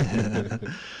that.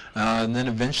 And then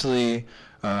eventually,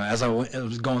 as I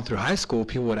was going through high school,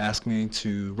 people would ask me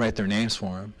to write their names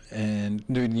for them, and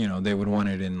they would want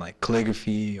it in like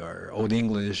calligraphy or Old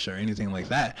English or anything like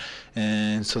that.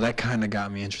 And so that kind of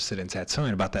got me interested in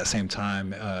tattooing. About that same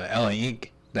time, LA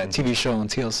Ink, that TV show on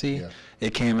TLC,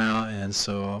 it came out, and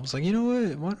so I was like, you know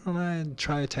what, why don't I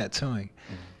try tattooing?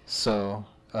 So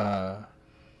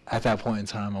at that point in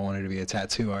time, I wanted to be a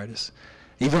tattoo artist.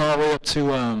 Even all the way up to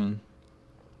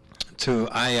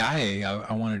IIA,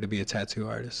 I wanted to be a tattoo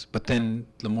artist. But then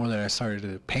the more that I started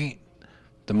to paint,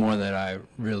 the more that I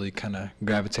really kind of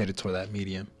gravitated toward that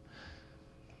medium.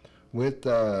 With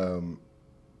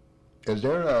is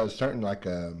there a certain like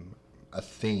a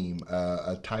theme,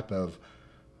 a type of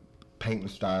painting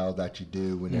style that you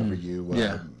do whenever you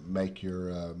make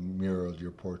your murals,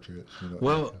 your portraits?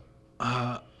 Well,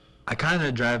 I kind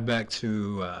of drive back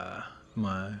to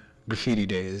my graffiti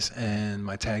days and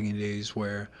my tagging days,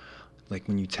 where like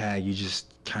when you tag, you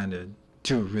just kind of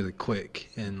do it really quick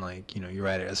and like, you know, you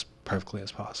write it as perfectly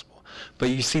as possible. But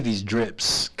you see these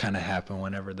drips kind of happen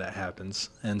whenever that happens.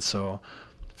 And so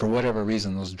for whatever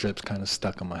reason, those drips kind of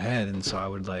stuck in my head. And so I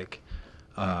would like,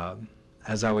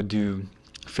 as I would do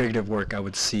figurative work, I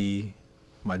would see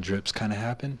my drips kind of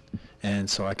happen. And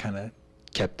so I kind of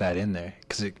kept that in there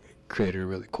because it created a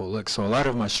really cool look. So a lot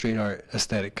of my street art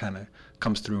aesthetic kind of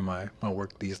comes through my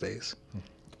work these days.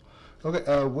 Okay,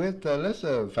 let's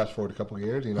fast forward a couple of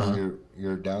years. You know,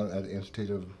 you're down at the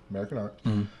Institute of American Arts.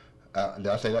 Did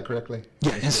I say that correctly?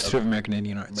 Yeah, Institute of American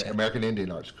Indian Arts. American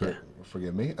Indian Arts, correct. Yeah.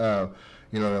 Forgive me.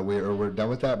 You know, we're done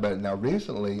with that. But now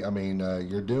recently, I mean,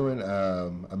 you're doing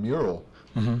a mural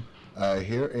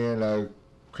here in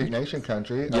Creek Nation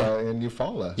country in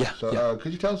Eufaula. Yeah. So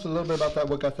could you tell us a little bit about that?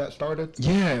 What got that started?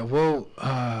 Yeah. Well,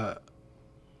 I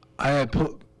had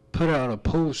put out a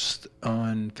post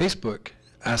on Facebook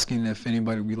asking if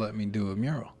anybody would let me do a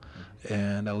mural.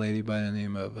 And a lady by the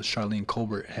name of Charlene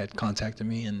Colbert had contacted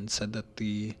me and said that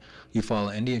the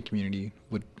Eufaula Indian community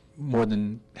would more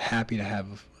than happy to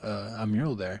have a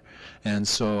mural there. And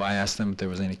so I asked them if there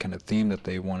was any kind of theme that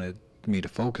they wanted me to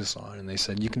focus on. And they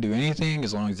said, you can do anything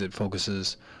as long as it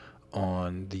focuses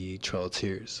on the Trail of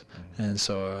Tears. And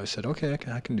so I said, okay,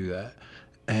 I can do that.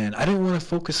 And I didn't want to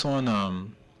focus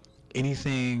on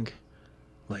anything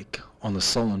like on the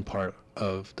sullen part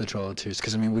of the Trail of Tears,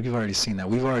 because I mean we've already seen that,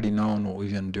 we've already known what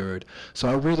we've endured. So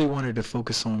I really wanted to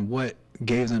focus on what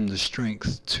gave them the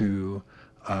strength to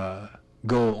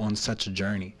go on such a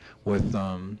journey with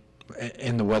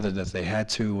in the weather that they had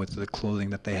to, with the clothing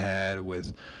that they had,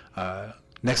 with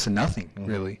next to nothing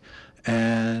really.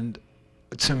 And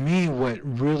to me, what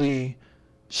really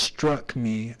struck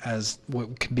me as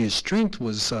what could be a strength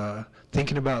was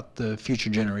thinking about the future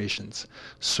generations.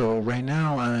 So right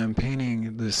now I'm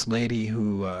painting this lady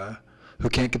who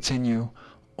can't continue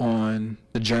on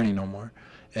the journey no more,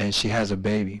 and she has a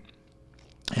baby,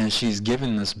 and she's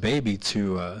given this baby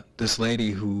to this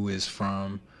lady who is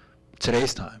from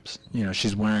today's times. You know,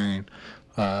 she's wearing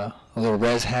a little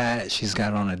res hat, she's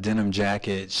got on a denim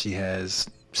jacket, she has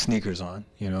sneakers on,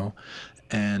 you know.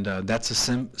 And that's a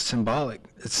symbolic.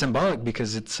 It's symbolic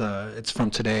because it's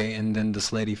from today, and then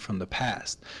this lady from the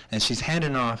past, and she's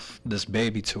handing off this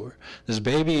baby to her. This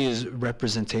baby is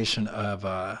representation of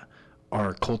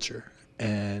our culture,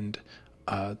 and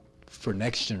for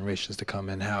next generations to come,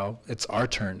 and how it's our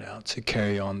turn now to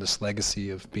carry on this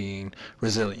legacy of being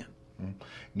resilient.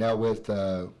 Now, with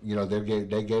you know,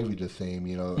 they gave you the theme,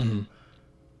 you know.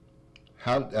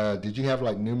 How did you have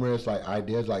like numerous like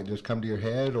ideas like just come to your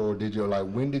head, or did you like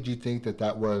when did you think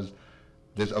that was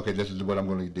this? Okay, this is what I'm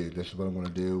going to do. This is what I'm going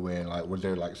to do. And like, was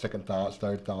there like second thoughts,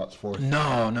 third thoughts, fourth?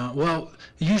 No. Well,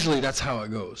 usually that's how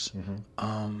it goes.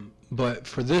 But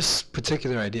for this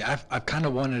particular idea, I've kind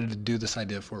of wanted to do this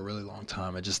idea for a really long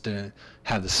time. I just didn't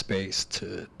have the space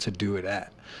to do it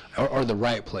at, or the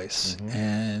right place.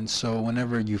 And so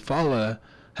whenever Eufaula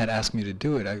had asked me to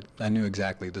do it, I knew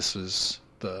exactly this was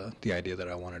the idea that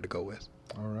I wanted to go with.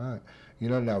 All right. You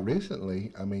know, now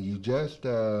recently, I mean, you just,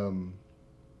 there's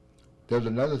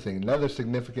another thing, another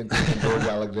significant thing in George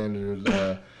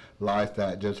Alexander's life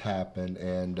that just happened.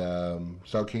 And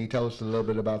so can you tell us a little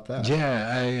bit about that? Yeah,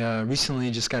 I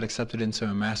recently just got accepted into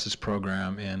a master's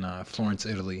program in Florence,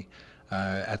 Italy,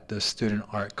 at the Student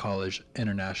Art College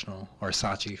International, or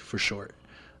SACI for short.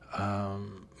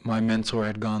 My mentor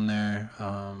had gone there,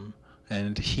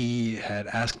 and he had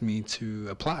asked me to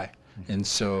apply. And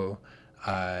so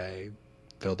I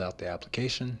filled out the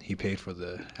application. He paid for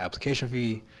the application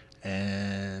fee,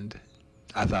 and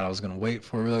I thought I was going to wait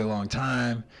for a really long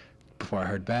time before I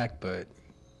heard back, but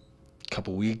a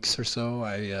couple weeks or so,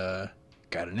 I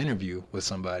got an interview with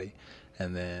somebody,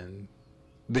 and then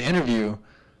the interview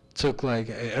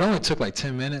it only took like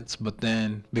 10 minutes, but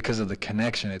then because of the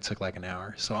connection, it took like an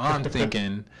hour. So I'm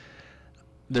thinking,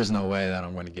 there's no way that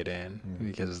I'm going to get in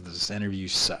because this interview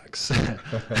sucks.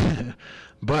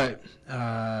 But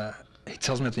he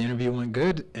tells me that the interview went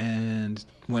good and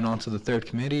went on to the third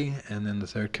committee, and then the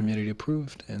third committee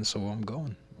approved, and so I'm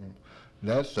going.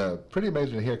 That's pretty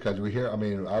amazing to hear, because we hear, I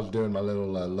mean, I was doing my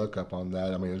little lookup on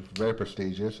that. I mean, it's very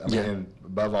prestigious. I mean, and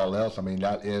above all else, I mean,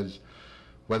 that is,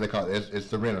 what do they call it? It's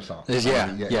the Renaissance.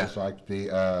 Yeah. It's like the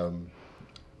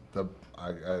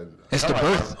it's the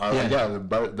birth.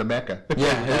 The Mecca.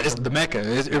 Yeah, it's the Mecca.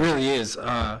 It really is.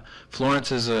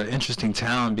 Florence is an interesting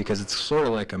town because it's sort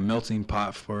of like a melting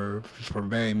pot for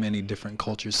very many different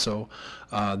cultures. So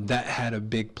that had a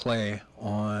big play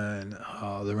on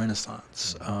the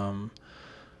Renaissance.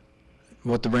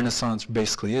 What the Renaissance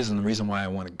basically is, and the reason why I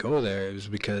want to go there is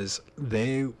because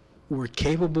they were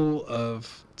capable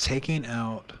of taking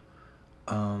out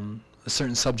a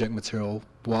certain subject material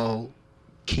while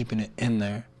keeping it in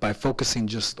there by focusing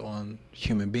just on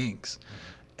human beings.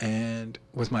 And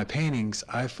with my paintings,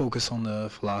 I focus on the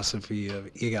philosophy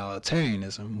of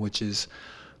egalitarianism, which is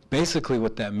basically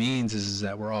what that means is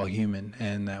that we're all human,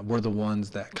 and that we're the ones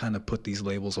that kind of put these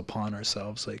labels upon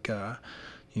ourselves. Like,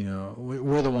 you know,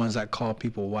 we're the ones that call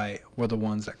people white. We're the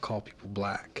ones that call people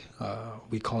black.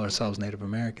 We call ourselves Native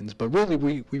Americans. But really,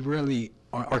 we really,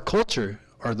 our culture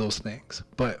are those things.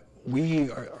 But we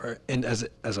are and as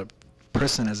a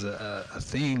person, as a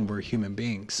thing, we're human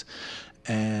beings.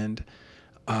 And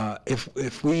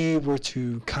if we were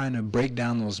to kind of break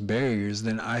down those barriers,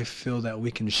 then I feel that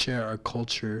we can share our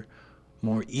culture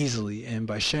more easily. And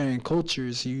by sharing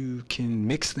cultures, you can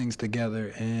mix things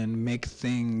together and make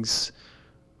things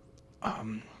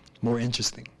more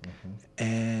interesting.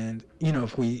 And you know,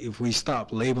 if we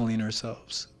stop labeling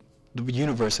ourselves, the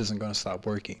universe isn't going to stop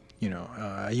working. You know,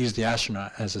 I use the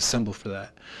astronaut as a symbol for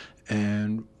that.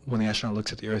 And when the astronaut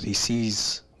looks at the Earth, he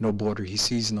sees no border, he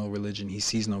sees no religion, he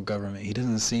sees no government. He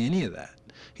doesn't see any of that.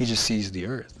 He just sees the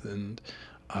Earth, and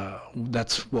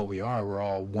that's what we are. We're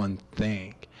all one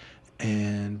thing.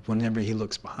 And whenever he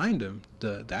looks behind him,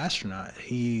 the astronaut,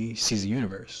 he sees the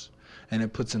universe, and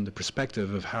it puts into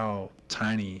perspective of how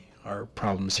tiny our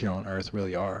problems here on Earth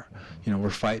really are. You know, we're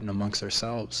fighting amongst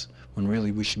ourselves when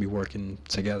really we should be working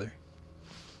together.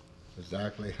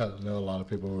 Exactly. I know a lot of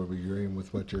people will be agreeing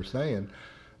with what you're saying.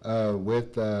 I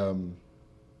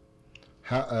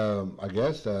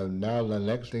guess now the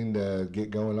next thing to get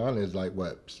going on is like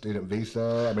what, student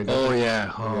visa? I mean,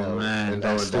 man,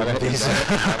 that's student visa.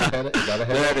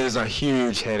 That is a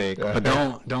huge headache. But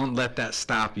don't let that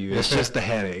stop you. It's just a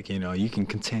headache. You know, you can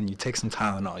continue. Take some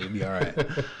Tylenol. You'll be all right.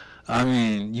 I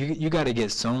mean, you got to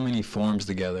get so many forms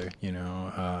together. You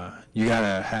know, you got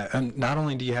to have. And not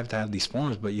only do you have to have these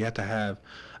forms, but you have to have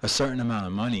a certain amount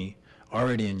of money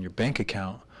already in your bank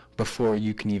account before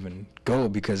you can even go,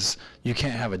 because you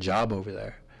can't have a job over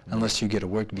there unless you get a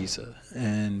work visa,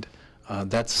 and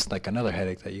that's like another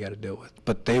headache that you got to deal with.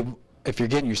 But if you're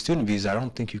getting your student visa, I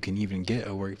don't think you can even get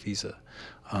a work visa.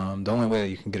 The only way that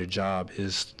you can get a job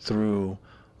is through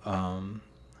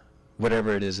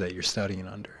whatever it is that you're studying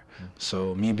under.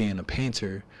 So me being a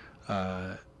painter,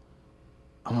 I'm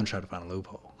gonna try to find a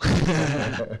loophole.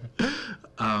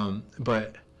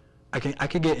 But I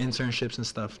could get internships and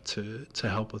stuff to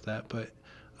help with that, but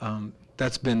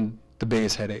that's been the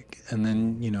biggest headache. And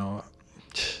then, you know,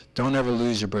 don't ever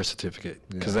lose your birth certificate,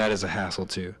 because that is a hassle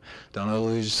too. Don't ever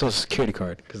lose your social security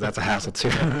card, because that's a hassle too.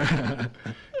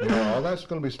 You know, all that's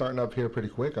going to be starting up here pretty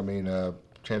quick. I mean,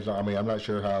 chances are, I mean, I'm not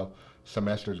sure how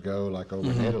semesters go like over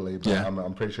in Italy, but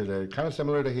I'm pretty sure they're kind of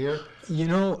similar to here. You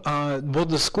know, well,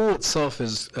 the school itself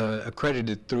is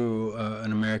accredited through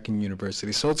an American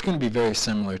university, so it's going to be very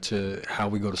similar to how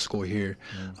we go to school here.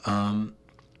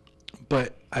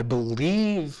 But I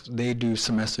believe they do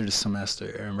semester to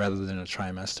semester rather than a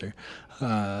trimester.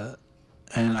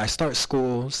 And I start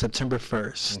school September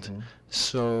 1st,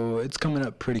 so it's coming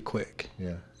up pretty quick.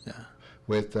 Yeah.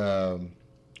 With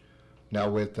now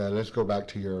with let's go back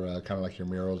to your kind of like your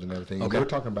murals and everything. Okay. You were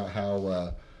talking about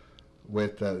how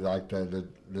with like the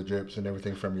drips and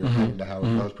everything from your paint, to how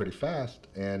it goes pretty fast,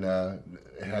 and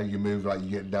how you move, like you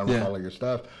get done with all of your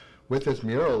stuff. With this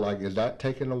mural, like, is that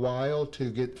taking a while to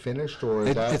get finished, or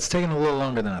is it's taking a little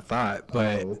longer than I thought,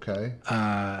 but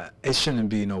it shouldn't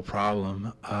be no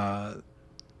problem. I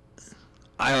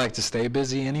like to stay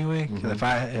busy anyway. If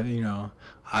I, you know,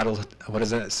 idle, what is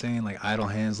that saying? Like, idle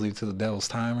hands lead to the devil's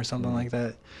time, or something like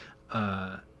that.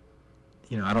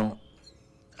 You know,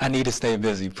 I need to stay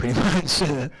busy, pretty much.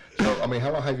 So, I mean,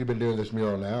 how long have you been doing this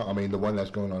mural now? I mean, the one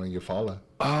that's going on in Eufaula.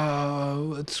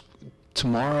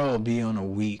 Tomorrow will be on a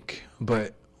week,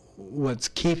 but what's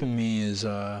keeping me is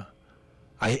I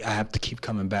have to keep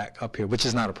coming back up here, which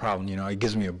is not a problem. You know, it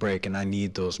gives me a break, and I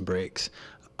need those breaks.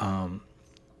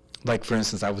 Like, for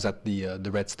instance, I was at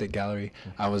the Red Stick Gallery.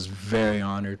 I was very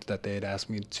honored that they had asked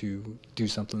me to do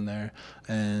something there,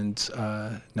 and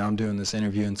now I'm doing this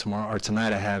interview, and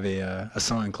tonight I have a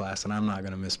sewing class, and I'm not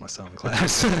going to miss my sewing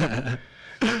class.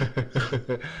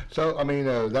 So, I mean,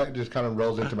 that just kind of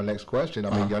rolls into my next question.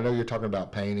 I mean, I know you're talking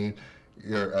about painting,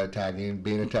 you're tagging,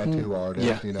 being a tattoo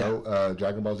artist, you know,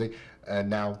 Dragon Ball Z,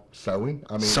 and now sewing.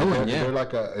 I mean, sewing, is there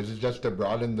like is it just to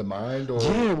broaden the mind, or?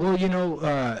 Yeah, well, you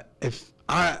know, if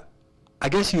I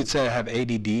guess you'd say I have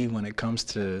ADD when it comes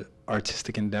to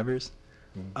artistic endeavors.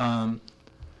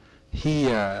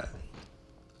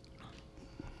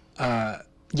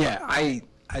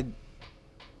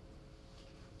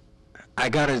 I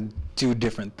gotta do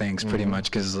different things pretty much,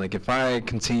 because like if I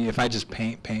just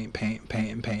paint,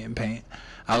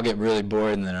 I'll get really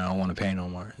bored and then I don't want to paint no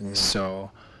more.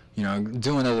 So, you know,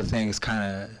 doing other things kind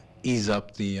of ease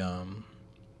up the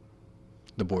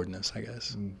boredness, I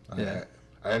guess. Yeah.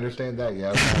 I understand that.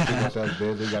 Yeah,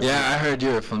 busy. Yeah, I heard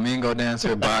you're a flamingo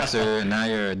dancer, boxer, and now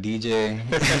you're a DJ.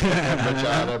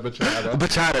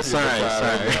 Bachata.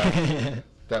 Sorry.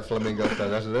 That flamingo stuff,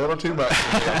 that's a little too much.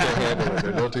 I can't handle it.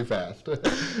 They're a little too fast.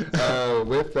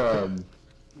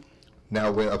 Now,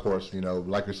 of course, you know,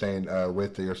 like you're saying,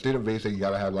 with your student visa, you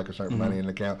got to have like a certain money in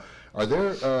the account. Are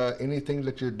there anything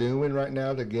that you're doing right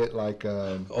now to get like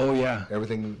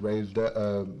everything raised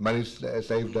up, money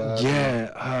saved up?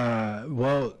 Yeah.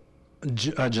 Well,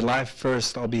 July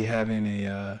 1st, I'll be having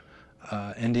a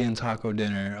Indian taco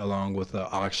dinner along with an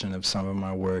auction of some of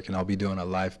my work, and I'll be doing a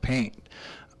live paint,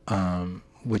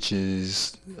 which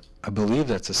is, I believe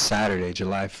that's a Saturday,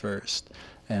 July 1st,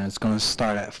 and it's going to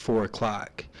start at 4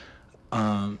 o'clock.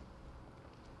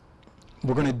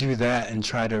 We're going to do that and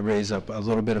try to raise up a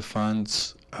little bit of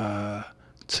funds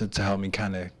to help me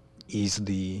kind of ease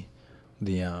the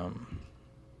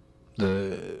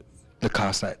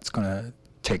cost that it's going to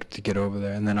take to get over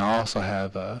there. And then I also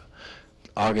have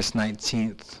August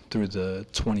 19th through the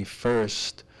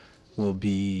 21st will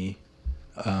be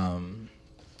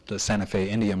the Santa Fe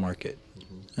India Market.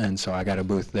 And so I got a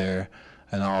booth there,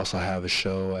 and I also have a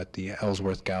show at the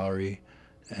Ellsworth Gallery,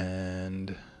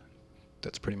 and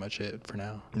that's pretty much it for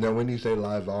now. Now, when you say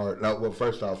live art, well,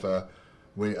 first off, that's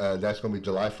going to be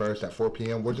July 1st at 4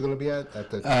 p.m. Where's it going to be at?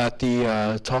 At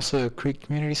the Tulsa Creek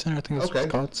Community Center, I think that's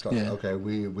what it's called. Yeah. Okay,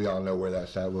 we all know where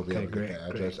that's at. We'll be able to get that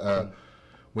address.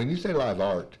 When you say live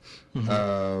art,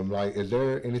 like, is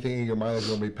there anything in your mind that's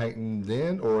going to be painting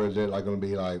then, or is it like going to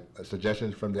be like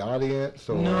suggestions from the audience?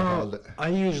 Or no, I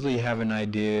usually have an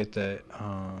idea that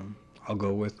I'll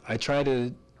go with. I try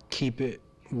to keep it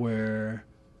where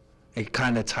it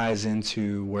kind of ties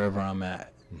into wherever I'm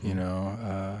at, you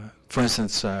know. For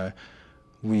instance, I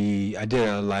did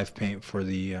a live paint for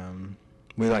the,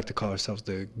 we like to call ourselves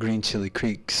the Green Chili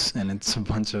Creeks, and it's a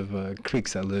bunch of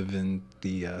creeks that live in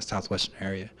the southwestern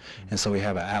area. And so we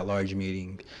have an at-large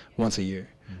meeting once a year.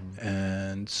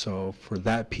 And so for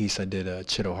that piece, I did a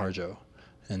Chitto Harjo.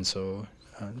 And so,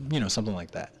 you know, something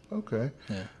like that. Okay.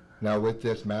 Yeah. Now, with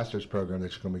this master's program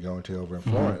that you're going to be going to over in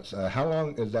Florence, how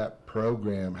long does that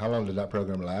program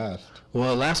last?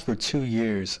 Well, it lasts for 2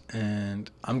 years, and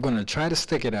I'm going to try to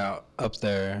stick it out up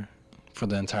there for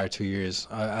the entire 2 years.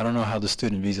 I don't know how the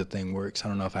student visa thing works. I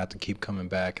don't know if I have to keep coming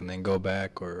back and then go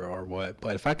back or what.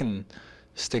 But if I can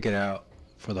stick it out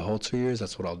for the whole 2 years,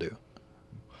 that's what I'll do.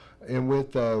 And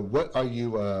with what are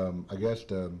you, I guess,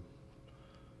 the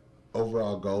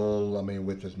overall goal, I mean,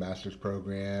 with this master's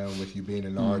program, with you being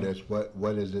an artist,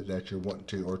 what is it that you're wanting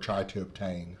to or try to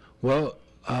obtain? Well,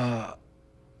 I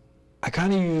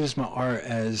kind of use my art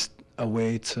as a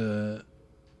way to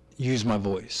use my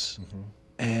voice.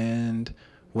 And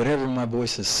whatever my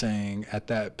voice is saying at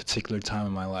that particular time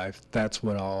in my life, that's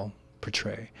what I'll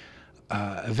portray.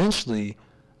 Eventually,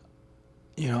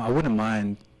 you know, I wouldn't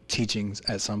mind teaching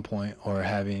at some point or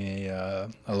having a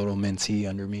little mentee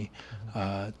under me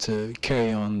to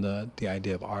carry on the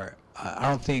idea of art. I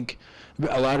don't think,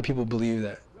 a lot of people believe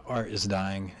that art is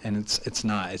dying, and it's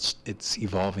not. It's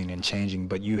evolving and changing,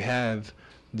 but you have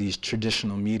these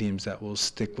traditional mediums that will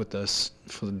stick with us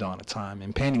for the dawn of time,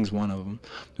 and painting's one of them.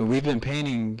 But we've been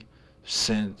painting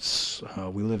since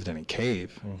we lived in a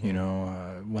cave. You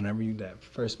know, whenever that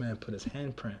first man put his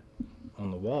handprint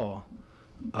on the wall,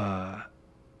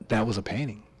 that was a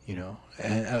painting, you know.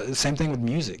 And same thing with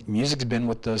music. Music's been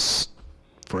with us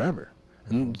forever.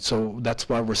 And so that's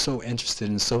why we're so interested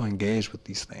and so engaged with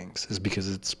these things, is because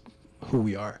it's who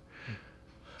we are.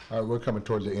 All right, we're coming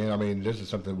towards the end. I mean, this is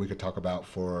something we could talk about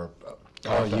for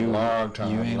a long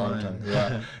time.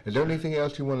 Yeah. Is there anything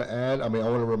else you want to add? I mean, I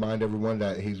want to remind everyone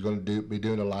that he's going to be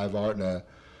doing a live art and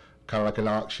kind of like an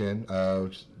auction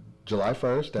July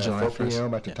 1st at 4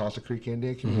 p.m. at the Tulsa Creek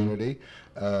Indian Community.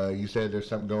 You said there's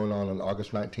something going on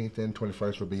August 19th and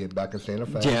 21st will be back in Santa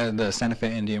Fe. Yeah, the Santa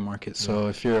Fe Indian Market. So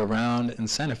if you're around in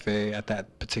Santa Fe at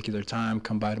that particular time,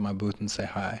 come by to my booth and say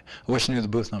hi. I wish I knew the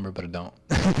booth number, but I don't.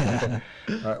 All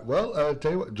right. Well,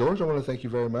 tell you what, George, I want to thank you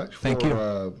very much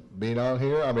for being on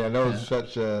here. I mean, I know it's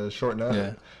such short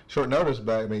notice,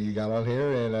 but I mean, you got on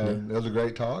here and it was a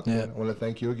great talk. I want to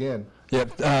thank you again.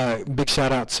 Big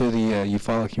shout out to the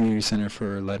Eufaula Community Center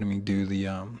for letting me do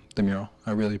the mural.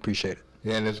 I really appreciate it.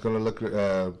 Yeah, and it's going to look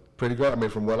pretty great. I mean,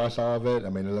 from what I saw of it, I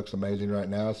mean, it looks amazing right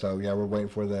now. So, yeah, we're waiting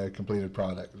for the completed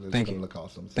product. It's going to look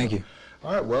awesome. So. Thank you.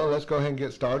 All right, well, let's go ahead and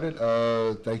get started.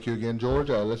 Thank you again, George.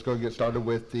 Let's go get started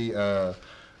with the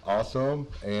awesome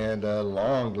and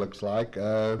long, looks like,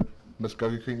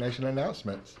 Mvskoke Creek Nation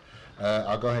announcements.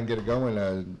 I'll go ahead and get it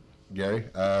going, Gary.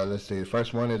 Let's see. The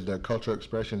first one is the Cultural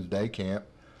Expressions Day Camp.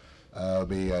 It'll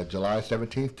be July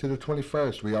 17th to the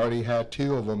 21st. We already had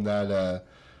 2 of them that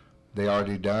they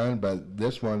already done, but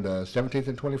this one, the 17th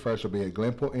and 21st, will be at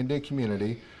Glenpool Indian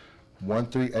Community,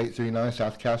 13839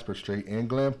 South Casper Street in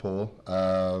Glenpool.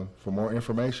 For more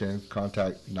information,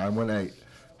 contact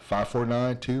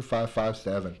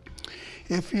 918-549-2557.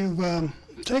 If you've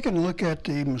taken a look at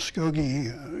the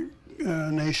Mvskoke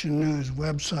Nation News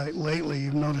website lately,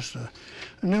 you've noticed a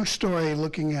new story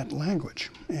looking at language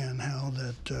and how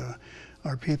that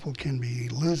our people can be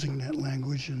losing that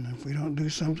language, and if we don't do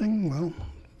something, well,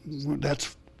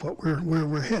 that's where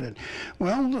we're headed.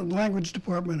 Well, the language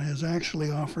department has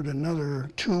actually offered another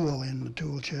tool in the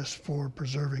tool chest for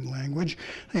preserving language.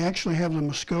 They actually have the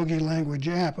Mvskoke language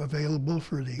app available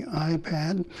for the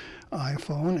iPad,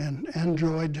 iPhone, and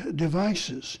Android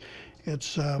devices.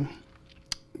 It's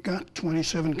got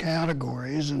 27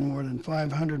 categories and more than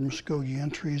 500 Mvskoke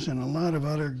entries and a lot of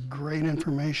other great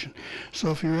information.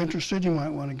 So if you're interested, you might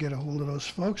want to get a hold of those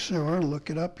folks or look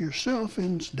it up yourself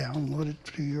and download it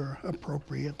to your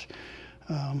appropriate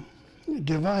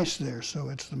device there. So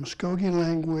it's the Mvskoke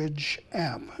language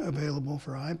app available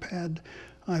for iPad,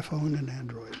 iPhone, and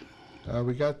Android.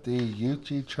 We got the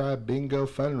Yuchi Tribe Bingo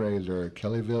fundraiser at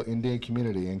Kellyville Indian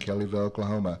Community in Kellyville,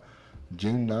 Oklahoma,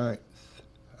 June 9th.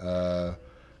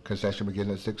 Concession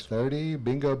begins at 6:30.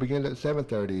 Bingo begins at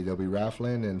 7:30. They'll be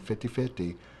raffling and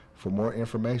 50-50. For more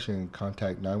information,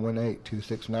 contact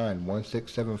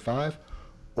 918-269-1675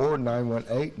 or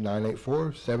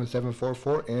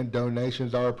 918-984-7744, and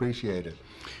donations are appreciated.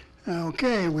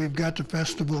 Okay, we've got the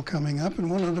festival coming up, and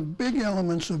one of the big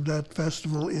elements of that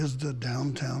festival is the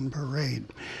downtown parade.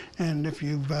 And if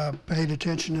you've paid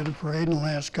attention to the parade in the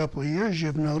last couple of years,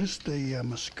 you've noticed the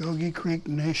Mvskoke Creek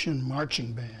Nation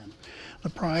Marching Band. The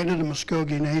pride of the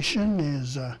Mvskoke Nation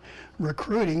is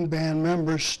recruiting band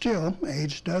members still.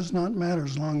 Age does not matter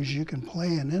as long as you can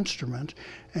play an instrument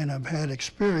and have had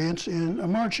experience in a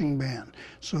marching band.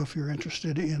 So if you're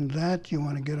interested in that, you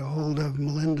want to get a hold of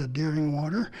Melinda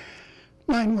Deeringwater,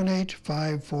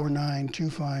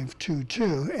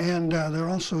 918-549-2522. And they're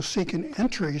also seeking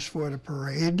entries for the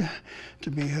parade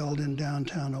to be held in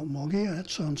downtown Okmulgee.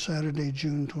 That's on Saturday,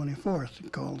 June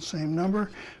 24th. Call the same number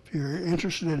if you're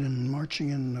interested in marching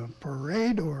in the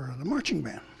parade or the marching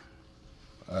band.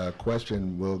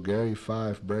 Question, will Gary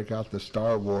Fife break out the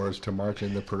Star Wars to march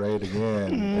in the parade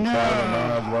again?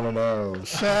 No. The want to know.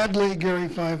 Sadly, Gary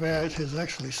Fife has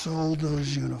actually sold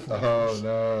those uniforms. Oh,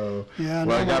 no. Yeah,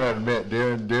 well, no, I got to admit,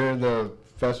 during the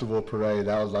festival parade,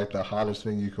 that was like the hottest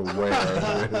thing you could wear.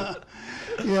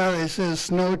 Yeah, they say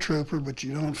snow trooper, but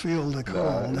you don't feel the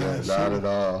cold. No, not at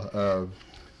all.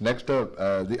 Next up,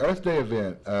 the Earth Day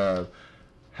event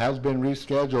has been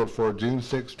rescheduled for June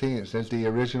 16th since the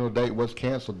original date was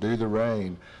canceled due to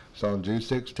rain. So on June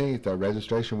 16th, our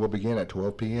registration will begin at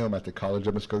 12 p.m. at the College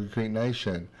of Mvskoke Creek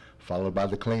Nation, followed by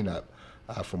the cleanup.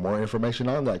 For more information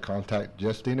on that, contact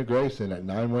Justina Grayson at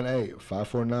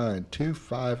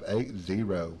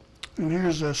 918-549-2580. And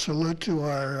here's a salute to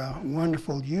our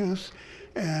wonderful youth.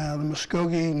 The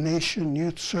Mvskoke Nation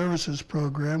Youth Services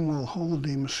Program will hold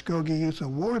the Mvskoke Youth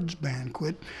Awards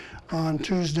Banquet on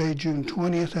Tuesday, June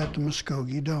 20th at the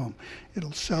Mvskoke Dome.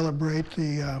 It'll celebrate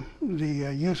the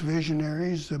youth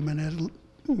visionaries,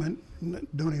 don't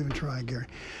even try, Gary.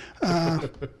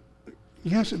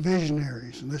 Youth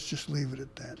visionaries, let's just leave it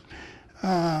at that.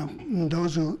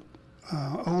 Those who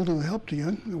old who helped the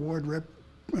young award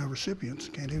recipients.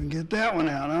 Can't even get that one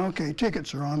out. Okay,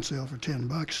 tickets are on sale for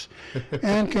 $10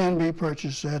 and can be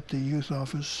purchased at the youth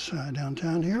office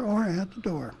downtown here or at the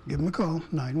door. Give them a call,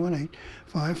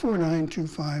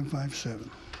 918-549-2557.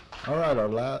 All right, the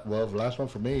last one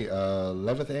for me,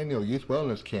 11th Annual Youth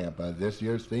Wellness Camp. This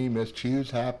year's theme is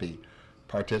Choose Happy.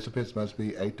 Participants must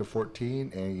be 8 to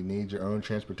 14, and you need your own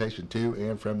transportation to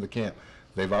and from the camp.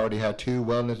 They've already had 2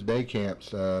 wellness day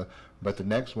camps, but the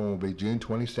next one will be June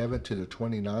 27th to the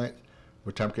 29th,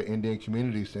 Wetumpka Indian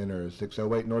Community Center,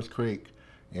 608 North Creek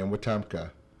in Wetumpka.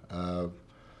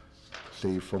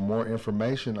 See, for more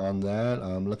information on that,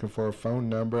 I'm looking for a phone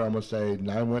number. I'm going to say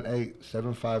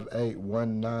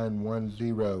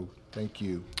 918-758-1910. Thank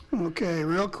you. Okay,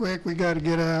 real quick, we got to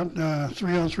get out.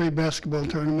 3-on-3 basketball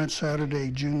tournament Saturday,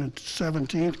 June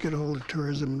 17th. Get a hold of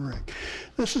Tourism and Rec.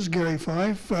 This is Gary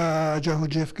Fife, Joe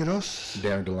Jifkados.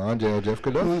 Darren DeLon, Joe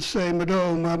Jifkados. We'll say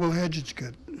Mado, Mabo Hedge, it's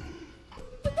good.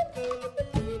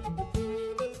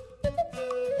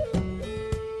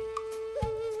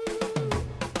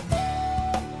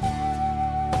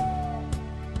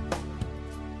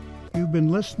 You've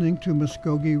been listening to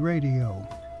Mvskoke Radio.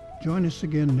 Join us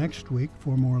again next week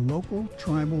for more local,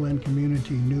 tribal, and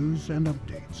community news and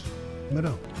updates. But